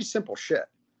 it's pretty simple shit.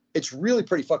 It's really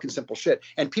pretty fucking simple shit.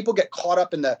 And people get caught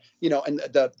up in the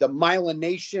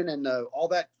myelination and all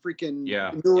that freaking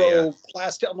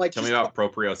neuroplastic. I'm like, tell me about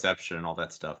proprioception and all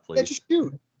that stuff, please. Yeah, just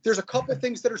shoot. There's a couple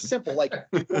things that are simple, like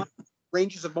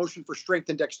ranges of motion for strength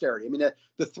and dexterity. I mean,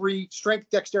 the three: strength,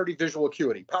 dexterity, visual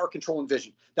acuity, power, control, and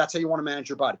vision. That's how you want to manage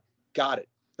your body. Got it.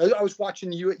 I was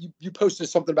watching you posted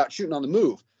something about shooting on the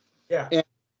move. Yeah. And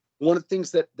one of the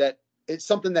things that it's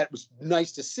something that was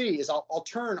nice to see is I'll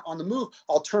turn on the move.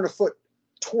 I'll turn a foot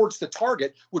towards the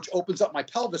target, which opens up my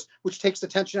pelvis, which takes the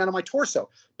tension out of my torso.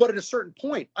 But at a certain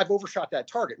point, I've overshot that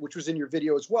target, which was in your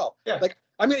video as well. Yeah. Like,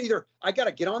 I'm going to I got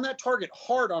to get on that target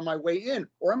hard on my way in,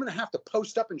 or I'm going to have to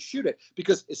post up and shoot it,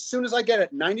 because as soon as I get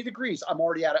at 90 degrees, I'm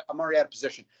already out of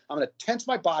position. I'm going to tense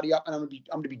my body up, and I'm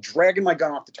going to be dragging my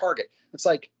gun off the target. It's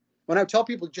like, when I tell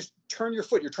people, just turn your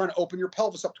foot, you're trying to open your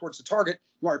pelvis up towards the target.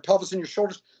 You want your pelvis in your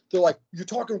shoulders. They're like, you're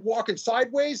talking walking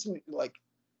sideways? And you're like,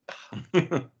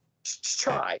 just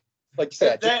try. Like you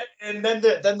said. And then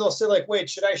they'll say, like, wait,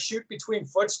 should I shoot between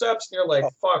footsteps? And you're like,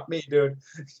 fuck me, dude.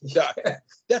 Yeah.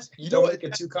 Don't make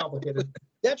it too complicated.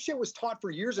 That shit was taught for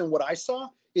years. And what I saw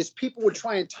is people would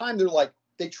try and time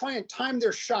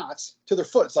their shots to their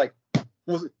foot. It's like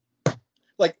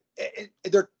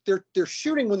they're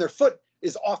shooting when their foot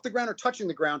is off the ground or touching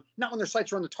the ground, not when their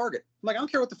sights are on the target. I'm like, I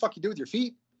don't care what the fuck you do with your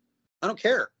feet. I don't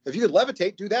care. If you could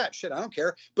levitate, do that shit. I don't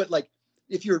care. But like,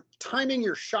 if you're timing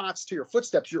your shots to your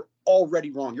footsteps, you're already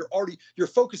wrong. Your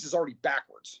focus is already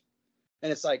backwards.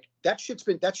 And it's like that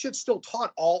shit's still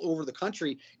taught all over the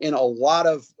country in a lot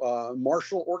of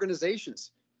martial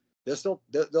organizations.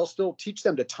 They'll still teach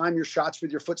them to time your shots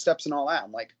with your footsteps and all that.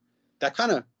 I'm like, that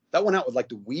went out with like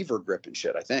the Weaver grip and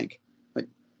shit, I think. Like,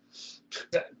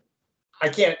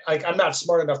 I'm not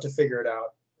smart enough to figure it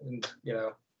out. And, yeah,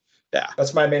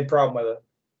 that's my main problem with it.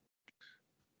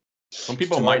 Some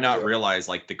people might not realize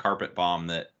like the carpet bomb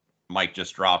that Mike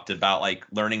just dropped about like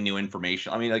learning new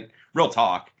information. I mean, like real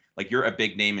talk, like you're a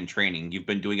big name in training. You've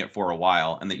been doing it for a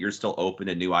while and that you're still open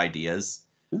to new ideas.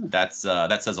 That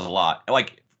says a lot.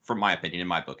 Like from my opinion, in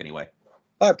my book anyway.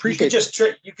 I appreciate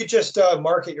you could just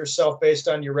market yourself based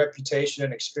on your reputation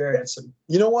and experience, and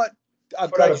you know what?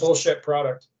 Put out a bullshit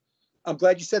product. I'm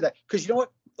glad you said that, because you know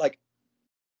what? Like,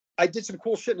 I did some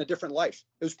cool shit in a different life.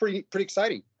 It was pretty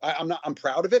exciting. I'm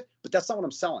proud of it, but that's not what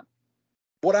I'm selling.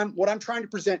 What I'm trying to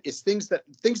present is things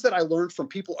that I learned from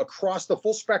people across the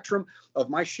full spectrum of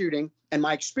my shooting and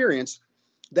my experience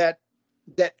that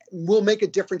will make a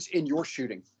difference in your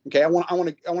shooting. Okay. I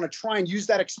want to try and use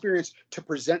that experience to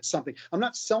present something. I'm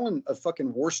not selling a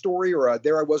fucking war story or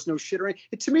there I was no shit or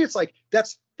anything. To me, it's like,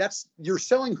 that's you're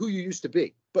selling who you used to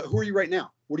be, but who are you right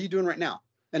now? What are you doing right now?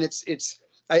 And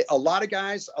a lot of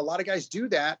guys do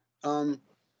that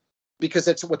because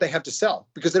that's what they have to sell,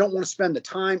 because they don't want to spend the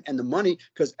time and the money,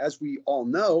 because as we all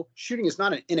know, shooting is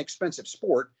not an inexpensive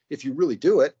sport if you really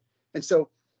do it. And so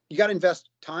you got to invest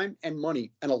time and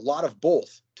money and a lot of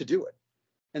both to do it.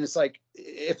 And it's like,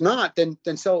 if not, then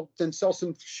sell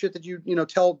some shit that you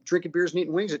tell drinking beers and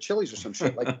eating wings at Chili's or some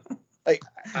shit. Like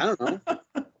I don't know.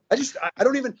 I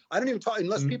don't even talk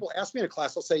unless people ask me in a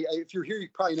class. I'll say, if you're here, you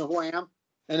probably know who I am,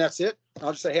 and that's it.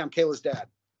 I'll just say, hey, I'm Kayla's dad.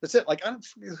 That's it. Like, I don't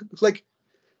like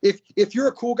if you're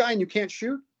a cool guy and you can't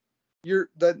shoot,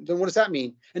 then what does that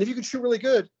mean? And if you can shoot really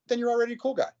good, then you're already a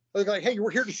cool guy. Like, hey, you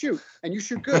were here to shoot and you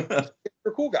shoot good.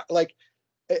 You're a cool guy. Like,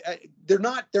 they're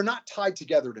not tied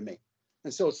together to me.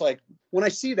 And so it's like, when I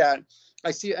see that, I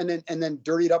see it and then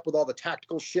dirty it up with all the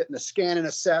tactical shit and the scan and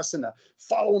assess and the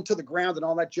follow them to the ground and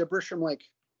all that gibberish. I'm like,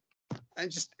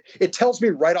 it tells me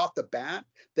right off the bat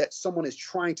that someone is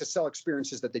trying to sell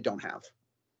experiences that they don't have.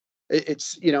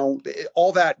 It's,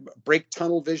 all that break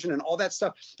tunnel vision and all that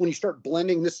stuff. When you start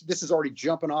blending this is already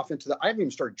jumping off into I haven't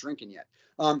even started drinking yet.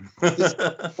 This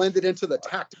blended into the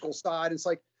tactical side. It's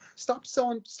like, stop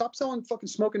selling fucking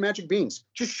smoke and magic beans.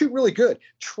 Just shoot really good.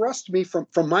 Trust me, from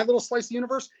my little slice of the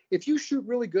universe, if you shoot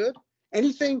really good,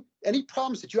 any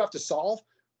problems that you have to solve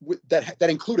that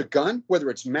include a gun, whether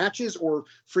it's matches or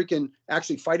freaking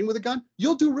actually fighting with a gun,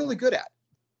 you'll do really good at.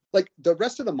 Like the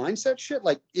rest of the mindset shit,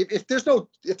 like if there's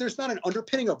not an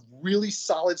underpinning of really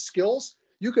solid skills,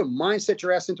 you can mindset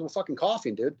your ass into a fucking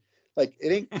coffin, dude. Like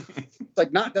it ain't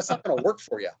like that's not gonna work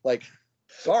for you. Like,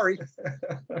 sorry.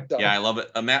 So. Yeah, I love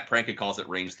it. Matt Pranka calls it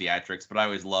range theatrics, but I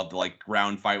always love the like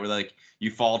ground fight where like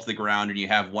you fall to the ground and you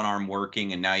have one arm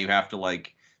working and now you have to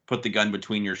like put the gun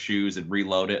between your shoes and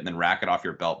reload it and then rack it off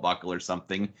your belt buckle or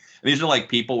something. And these are like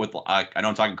people with, I know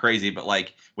I'm talking crazy, but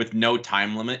like with no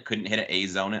time limit, couldn't hit an A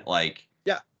zone at like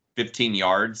 15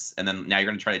 yards. And then now you're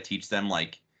going to try to teach them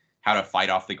like how to fight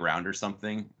off the ground or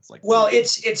something. It's like, well,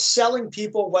 it's selling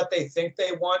people what they think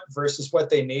they want versus what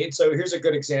they need. So here's a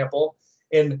good example.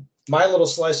 In my little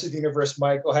slice of the universe,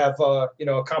 Mike will have, a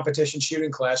competition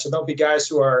shooting class. So there'll be guys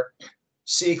who are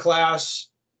C class,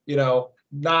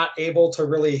 not able to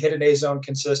really hit an A zone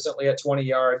consistently at 20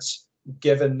 yards,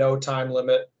 given no time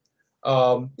limit.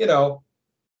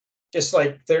 Just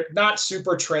like they're not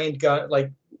super trained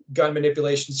gun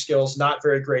manipulation skills, not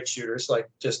very great shooters, like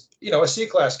just, a C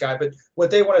class guy. But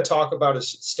what they want to talk about is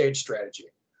stage strategy.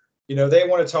 They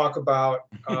want to talk about,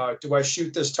 do I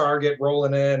shoot this target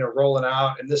rolling in or rolling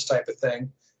out and this type of thing,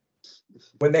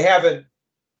 when they haven't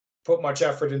put much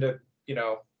effort into,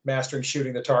 mastering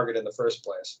shooting the target in the first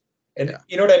place. And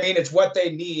you know what I mean? It's what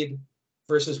they need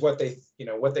versus what they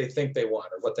think they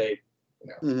want or what they,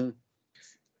 Mm-hmm.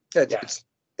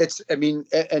 It's, I mean,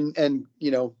 and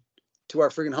to our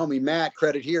friggin' homie, Matt,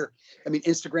 credit here. I mean,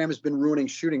 Instagram has been ruining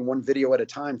shooting one video at a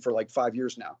time for like 5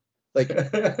 years now. Like,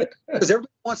 because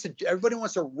everybody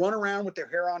wants to run around with their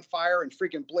hair on fire and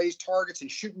freaking blaze targets and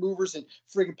shoot movers and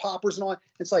freaking poppers and all that.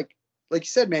 It's like you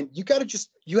said, man,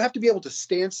 you have to be able to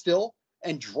stand still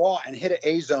and draw and hit an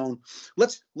A zone.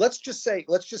 Let's just say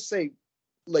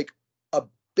like a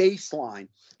baseline.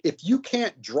 If you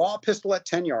can't draw a pistol at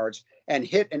 10 yards and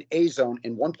hit an A zone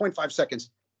in 1.5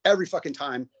 seconds every fucking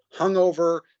time,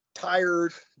 hungover,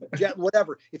 tired,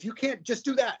 whatever. If you can't just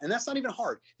do that, and that's not even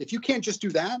hard. If you can't just do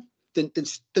that,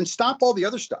 then stop all the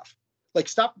other stuff. Like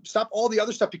stop all the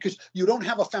other stuff because you don't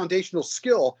have a foundational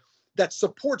skill that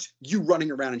supports you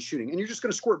running around and shooting. And you're just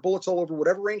going to squirt bullets all over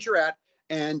whatever range you're at.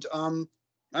 And I don't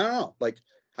know. Like,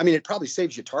 I mean, it probably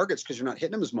saves you targets because you're not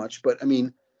hitting them as much. But I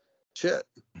mean, shit.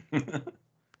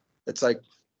 It's like,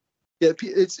 yeah,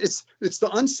 it's the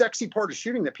unsexy part of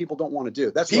shooting that people don't want to do.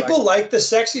 That's people like the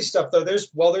sexy stuff though. There's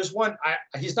one.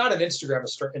 He's not an Instagram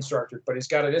instructor, but he's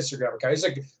got an Instagram account. He's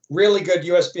a really good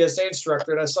USPSA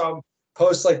instructor, and I saw him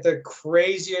post like the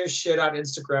craziest shit on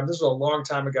Instagram. This was a long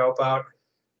time ago about,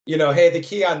 hey, the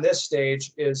key on this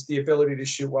stage is the ability to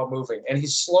shoot while moving, and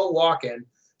he's slow walking,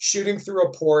 shooting through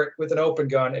a port with an open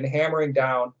gun and hammering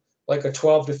down like a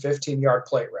 12 to 15 yard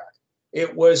plate rack.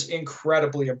 It was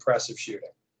incredibly impressive shooting.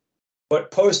 But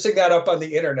posting that up on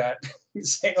the internet,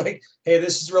 saying like, hey,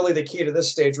 this is really the key to this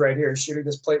stage right here, shooting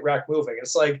this plate rack moving.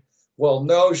 It's like, well,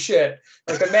 no shit.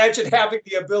 Like imagine having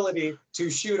the ability to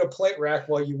shoot a plate rack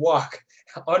while you walk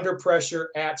under pressure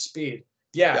at speed.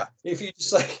 Yeah. If you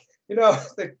just like,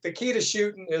 the key to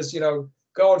shooting is,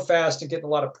 going fast and getting a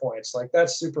lot of points. Like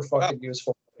that's super fucking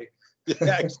useful.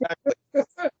 Yeah, exactly.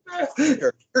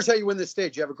 Here's how you win this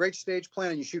stage. You have a great stage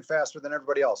plan and you shoot faster than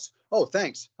everybody else. Oh,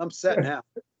 thanks. I'm set now.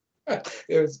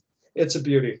 It's a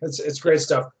beauty. It's great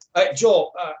stuff.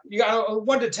 Joel, you got a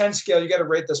 1 to 10 scale. You got to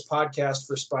rate this podcast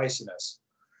for spiciness.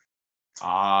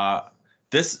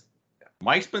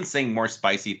 Mike's been saying more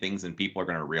spicy things than people are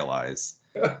going to realize.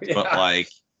 Yeah. But like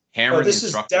hammering this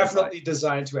is definitely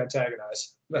designed to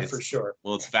antagonize. That's for sure.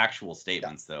 Well, it's factual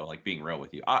statements though, like being real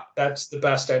with you. That's the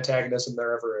best antagonism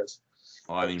there ever is.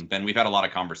 Well, I mean, Ben, we've had a lot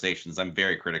of conversations. I'm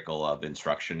very critical of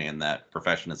instruction and that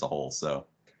profession as a whole. So,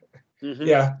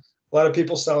 yeah. A lot of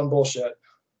people selling bullshit.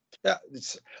 Yeah,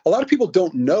 a lot of people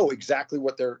don't know exactly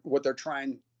what they're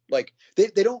trying. Like they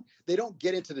don't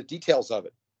get into the details of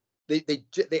it.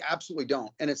 They absolutely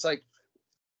don't. And it's like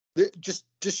just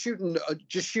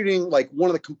shooting like one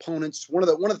of the components. One of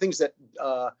the things that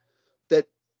that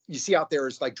you see out there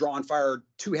is like draw and fire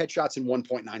 2 headshots in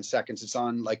 1.9 seconds. It's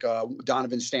on like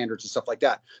Donovan standards and stuff like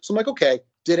that. So I'm like, okay,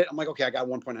 did it. I'm like, okay, I got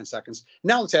 1.9 seconds.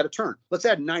 Now let's add a turn. Let's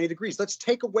add 90 degrees. Let's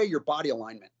take away your body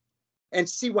alignment and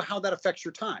see how that affects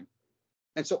your time.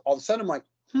 And so all of a sudden I'm like,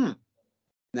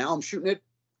 now I'm shooting it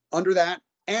under that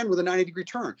and with a 90-degree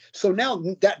turn. So now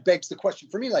that begs the question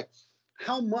for me, like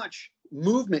how much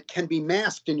movement can be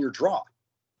masked in your draw?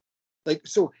 Like,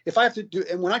 so if I have to do,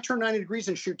 and when I turn 90 degrees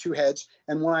and shoot 2 heads,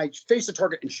 and when I face a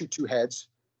target and shoot 2 heads,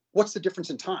 what's the difference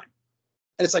in time?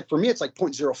 And it's like, for me, it's like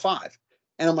 0.05.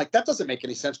 And I'm like, that doesn't make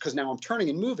any sense because now I'm turning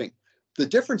and moving. The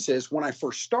difference is when I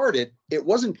first started, it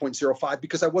wasn't 0.05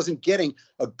 because I wasn't getting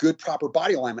a good proper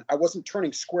body alignment. I wasn't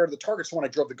turning square to the target. So when I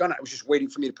drove the gun, I was just waiting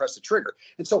for me to press the trigger.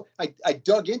 And so I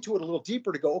dug into it a little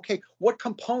deeper to go, okay, what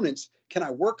components can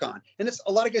I work on? And it's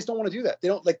a lot of guys don't want to do that. They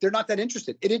don't like, they're not that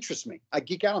interested. It interests me. I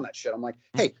geek out on that shit. I'm like,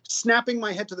 hey, snapping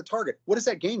my head to the target. What does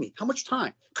that gain me? How much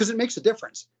time? Because it makes a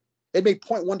difference. It made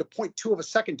 0.1 to 0.2 of a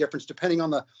second difference depending on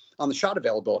the shot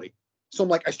availability. So I'm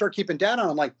like, I start keeping data on.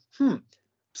 I'm like,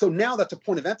 So now that's a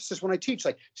point of emphasis when I teach,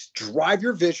 like drive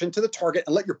your vision to the target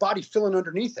and let your body fill in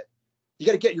underneath it. You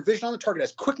got to get your vision on the target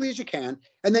as quickly as you can.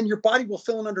 And then your body will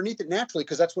fill in underneath it naturally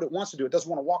because that's what it wants to do. It doesn't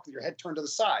want to walk with your head turned to the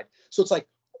side. So it's like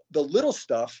the little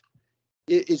stuff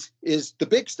is the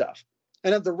big stuff.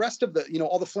 And then the rest of the,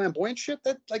 all the flamboyant shit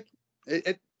that like,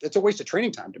 it's a waste of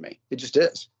training time to me. It just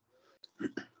is.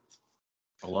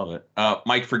 I love it.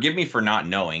 Mike, forgive me for not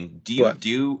knowing. Do you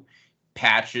do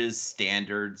patches,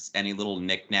 standards, any little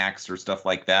knickknacks or stuff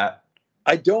like that?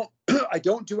 I don't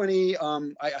do any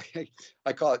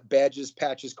I call it badges,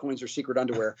 patches, coins, or secret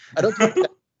underwear. I don't do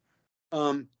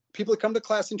that. People that come to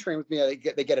class and train with me,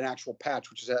 they get an actual patch,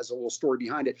 which has a little story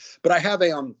behind it. But I have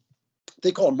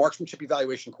they call it a marksmanship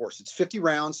evaluation course. It's 50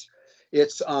 rounds.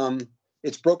 It's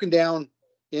broken down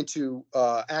into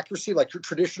accuracy, like your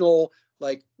traditional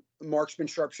like marksman,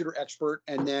 sharpshooter, expert,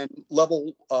 and then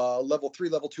level 3,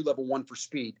 level 2, level 1 for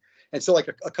speed. And so like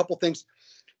a couple things,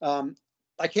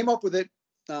 I came up with it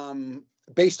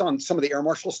based on some of the air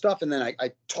marshal stuff, and then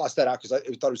I tossed that out because I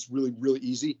thought it was really, really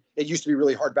easy. It used to be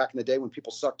really hard back in the day when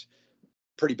people sucked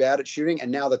pretty bad at shooting,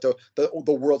 and now that the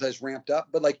world has ramped up.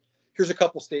 But like, here's a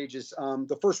couple stages.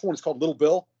 The first one is called Little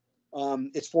Bill.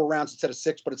 It's 4 rounds instead of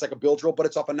 6, but it's like a bill drill, but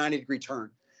it's off a 90-degree turn.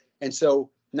 And so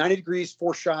 90 degrees,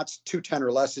 4 shots, 210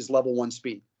 or less is level 1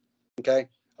 speed. Okay.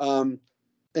 And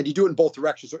you do it in both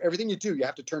directions. So everything you do, you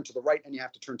have to turn to the right and you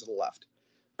have to turn to the left.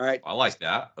 All right. I like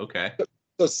that. Okay.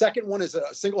 The second one is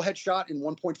a single headshot in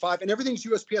 1.5, and everything's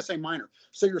USPSA minor.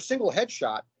 So your single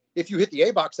headshot, if you hit the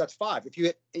A box, that's 5. If you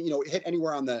hit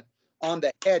anywhere on the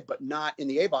head, but not in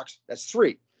the A box, that's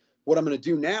 3. what I'm going to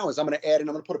do now is I'm going to add, and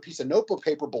I'm going to put a piece of notebook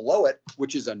paper below it,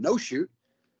 which is a no shoot.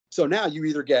 So now you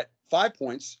either get 5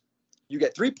 points, you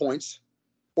get 3 points,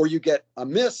 or you get a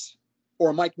miss or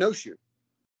a Mike no shoot.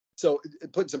 So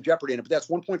putting some jeopardy in it, but that's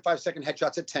 1.5 second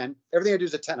headshots at 10. Everything I do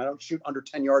is at 10. I don't shoot under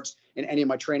 10 yards in any of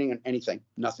my training and anything,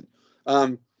 nothing.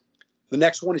 The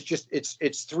next one is just,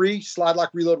 it's 3 slide lock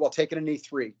reload while taking a knee,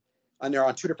 3. And they're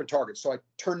on 2 different targets. So I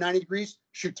turn 90 degrees,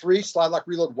 shoot 3, slide lock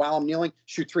reload while I'm kneeling,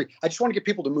 shoot 3. I just want to get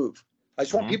people to move. I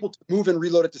just want people to move and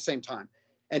reload at the same time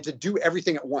and to do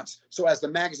everything at once. So as the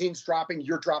magazine's dropping,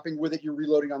 you're dropping with it, you're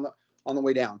reloading on the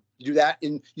way down. You do that,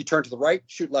 and you turn to the right,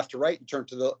 shoot left to right, you turn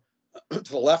to the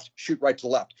left, shoot right to the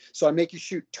left. So I make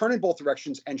you turn in both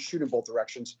directions and shoot in both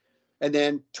directions. And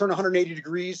then turn 180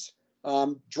 degrees,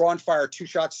 draw and fire 2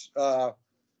 shots,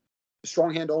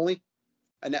 strong hand only,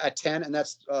 and at 10, and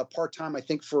that's part-time. I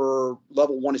think for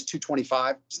level 1 is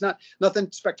 225. It's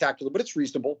nothing spectacular, but it's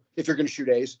reasonable if you're going to shoot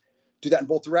A's. Do that in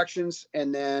both directions,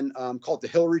 and then call it the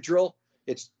Hillary drill.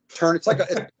 It's like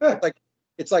what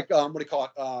do you call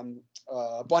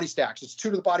it? Bunny stacks. It's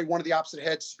 2 to the body, 1 to the opposite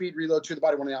head. Speed reload, 2 to the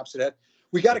body, 1 to the opposite head.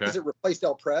 We got it because it replaced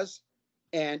El Prez,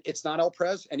 and it's not El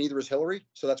Prez, and neither is Hillary,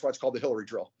 so that's why it's called the Hillary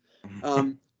drill.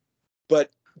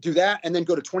 But do that, and then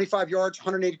go to 25 yards,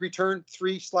 180 degree turn,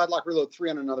 3 slide lock reload,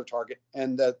 3 on another target,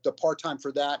 and the part time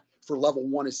for that for level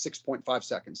 1 is 6.5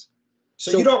 seconds.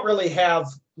 So you don't really have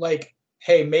like,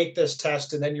 hey, make this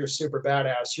test and then you're super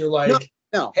badass. You're like,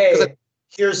 no, hey,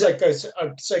 here's like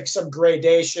like some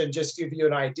gradation, just to give you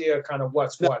an idea, kind of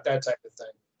what, that type of thing.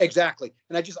 Exactly.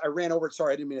 And I ran over it.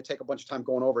 Sorry, I didn't mean to take a bunch of time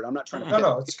going over it. I'm not trying to.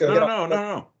 No, it's good.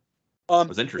 No. It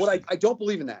was interesting. What I don't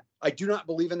believe in that. I do not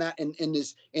believe in that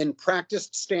in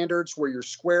practiced standards where you're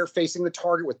square facing the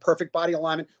target with perfect body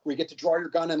alignment, where you get to draw your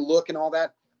gun and look and all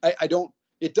that. I don't.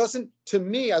 It doesn't, to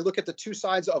me, I look at the 2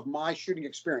 sides of my shooting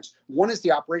experience. One is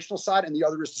the operational side and the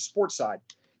other is the sports side.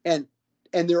 And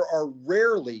there are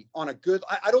rarely on a good,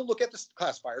 I don't look at the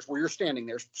classifiers where you're standing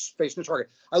there facing the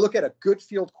target. I look at a good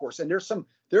field course, and there's some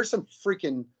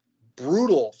freaking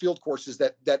brutal field courses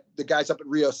that the guys up at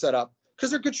Rio set up because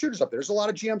they're good shooters up there. There's a lot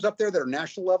of GMs up there that are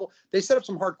national level. They set up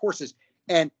some hard courses,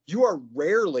 and you are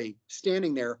rarely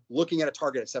standing there looking at a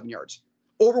target at 7 yards.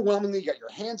 Overwhelmingly, you got your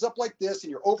hands up like this,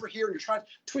 and you're over here, and you're trying to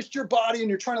twist your body, and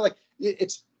you're trying to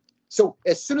it's. So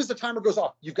as soon as the timer goes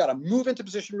off, you've got to move into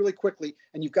position really quickly,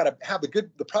 and you've got to have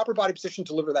the proper body position to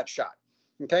deliver that shot.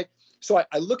 Okay. So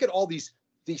I look at all these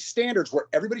standards where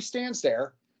everybody stands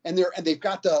there, and they've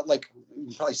got the, like,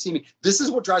 you probably see me. This is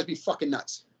what drives me fucking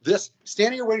nuts. This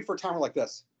standing here waiting for a timer like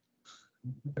this.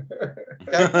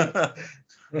 Okay?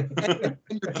 and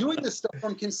you're doing this stuff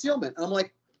from concealment, and I'm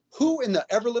like, who in the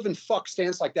ever living fuck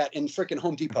stands like that in freaking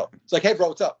Home Depot? It's like, hey, bro,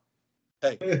 what's up?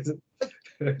 Hey.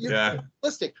 You're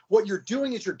realistic. What you're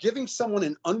doing is you're giving someone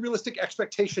an unrealistic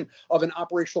expectation of an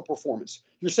operational performance.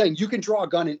 You're saying you can draw a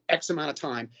gun in X amount of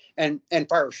time and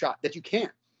fire a shot that you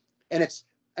can't. And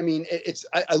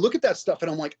I look at that stuff and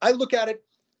I'm like, I look at it,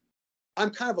 I'm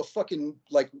kind of a fucking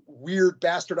like weird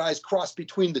bastardized cross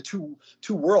between the two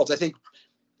worlds. I think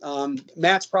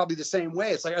Matt's probably the same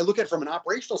way. It's like, I look at it from an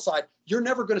operational side, you're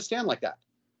never going to stand like that.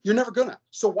 You're never gonna.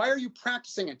 So why are you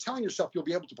practicing and telling yourself you'll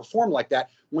be able to perform like that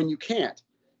when you can't?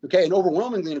 Okay, and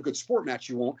overwhelmingly in a good sport match,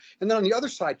 you won't. And then on the other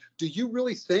side, do you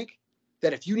really think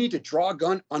that if you need to draw a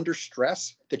gun under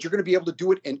stress, that you're going to be able to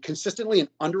do it consistently in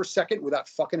under a second without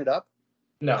fucking it up?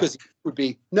 No. Because it would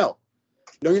be no,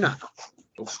 you're not.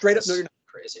 Straight up, no, you're not.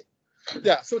 Crazy.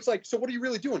 Yeah. So it's like, so what are you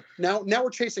really doing? Now we're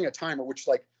chasing a timer, which,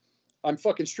 like, I'm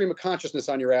fucking stream of consciousness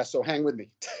on your ass. So hang with me.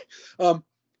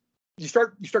 You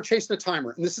start chasing the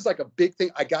timer, and this is like a big thing.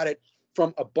 I got it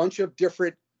from a bunch of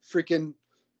different freaking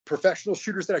professional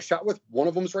shooters that I shot with. One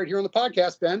of them is right here on the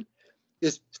podcast, Ben,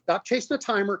 is stop chasing the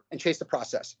timer and chase the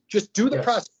process. Just do the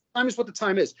process. Time is what the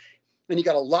time is. And you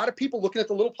got a lot of people looking at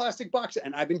the little plastic box,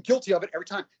 and I've been guilty of it every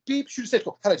time. Beep, shoot a safe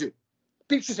goal. How'd I do?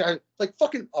 Beep, shoot a safe. Like,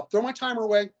 fucking, I'll throw my timer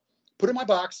away, put it in my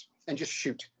box, and just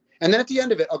shoot. And then at the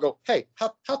end of it, I'll go, hey,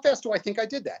 how fast do I think I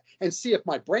did that? And see if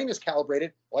my brain is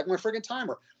calibrated like my friggin'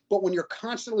 timer. But when you're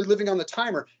constantly living on the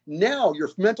timer, now your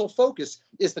mental focus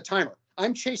is the timer.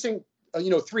 I'm chasing,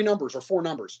 3 numbers or 4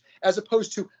 numbers, as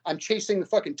opposed to I'm chasing the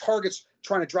fucking targets,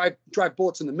 trying to drive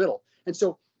bullets in the middle. And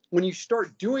so when you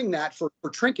start doing that for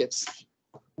trinkets,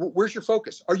 where's your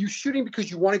focus? Are you shooting because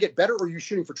you want to get better, or are you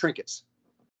shooting for trinkets?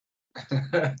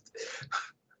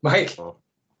 Mike,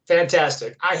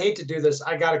 fantastic. I hate to do this.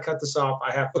 I got to cut this off.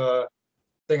 I have a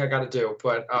thing I got to do,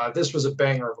 but this was a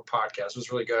banger of a podcast. It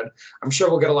was really good. I'm sure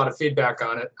we'll get a lot of feedback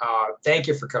on it. Thank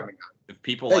you for coming on. If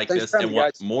people like this and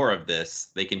want more of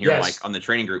this, they can hear Mike on the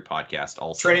Training Group podcast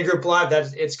also. Training Group Live,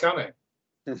 it's coming.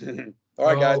 All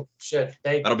right, guys. Oh, shit.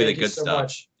 That'll be the Thank you good so stuff.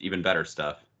 much. Even better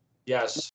stuff. Yes.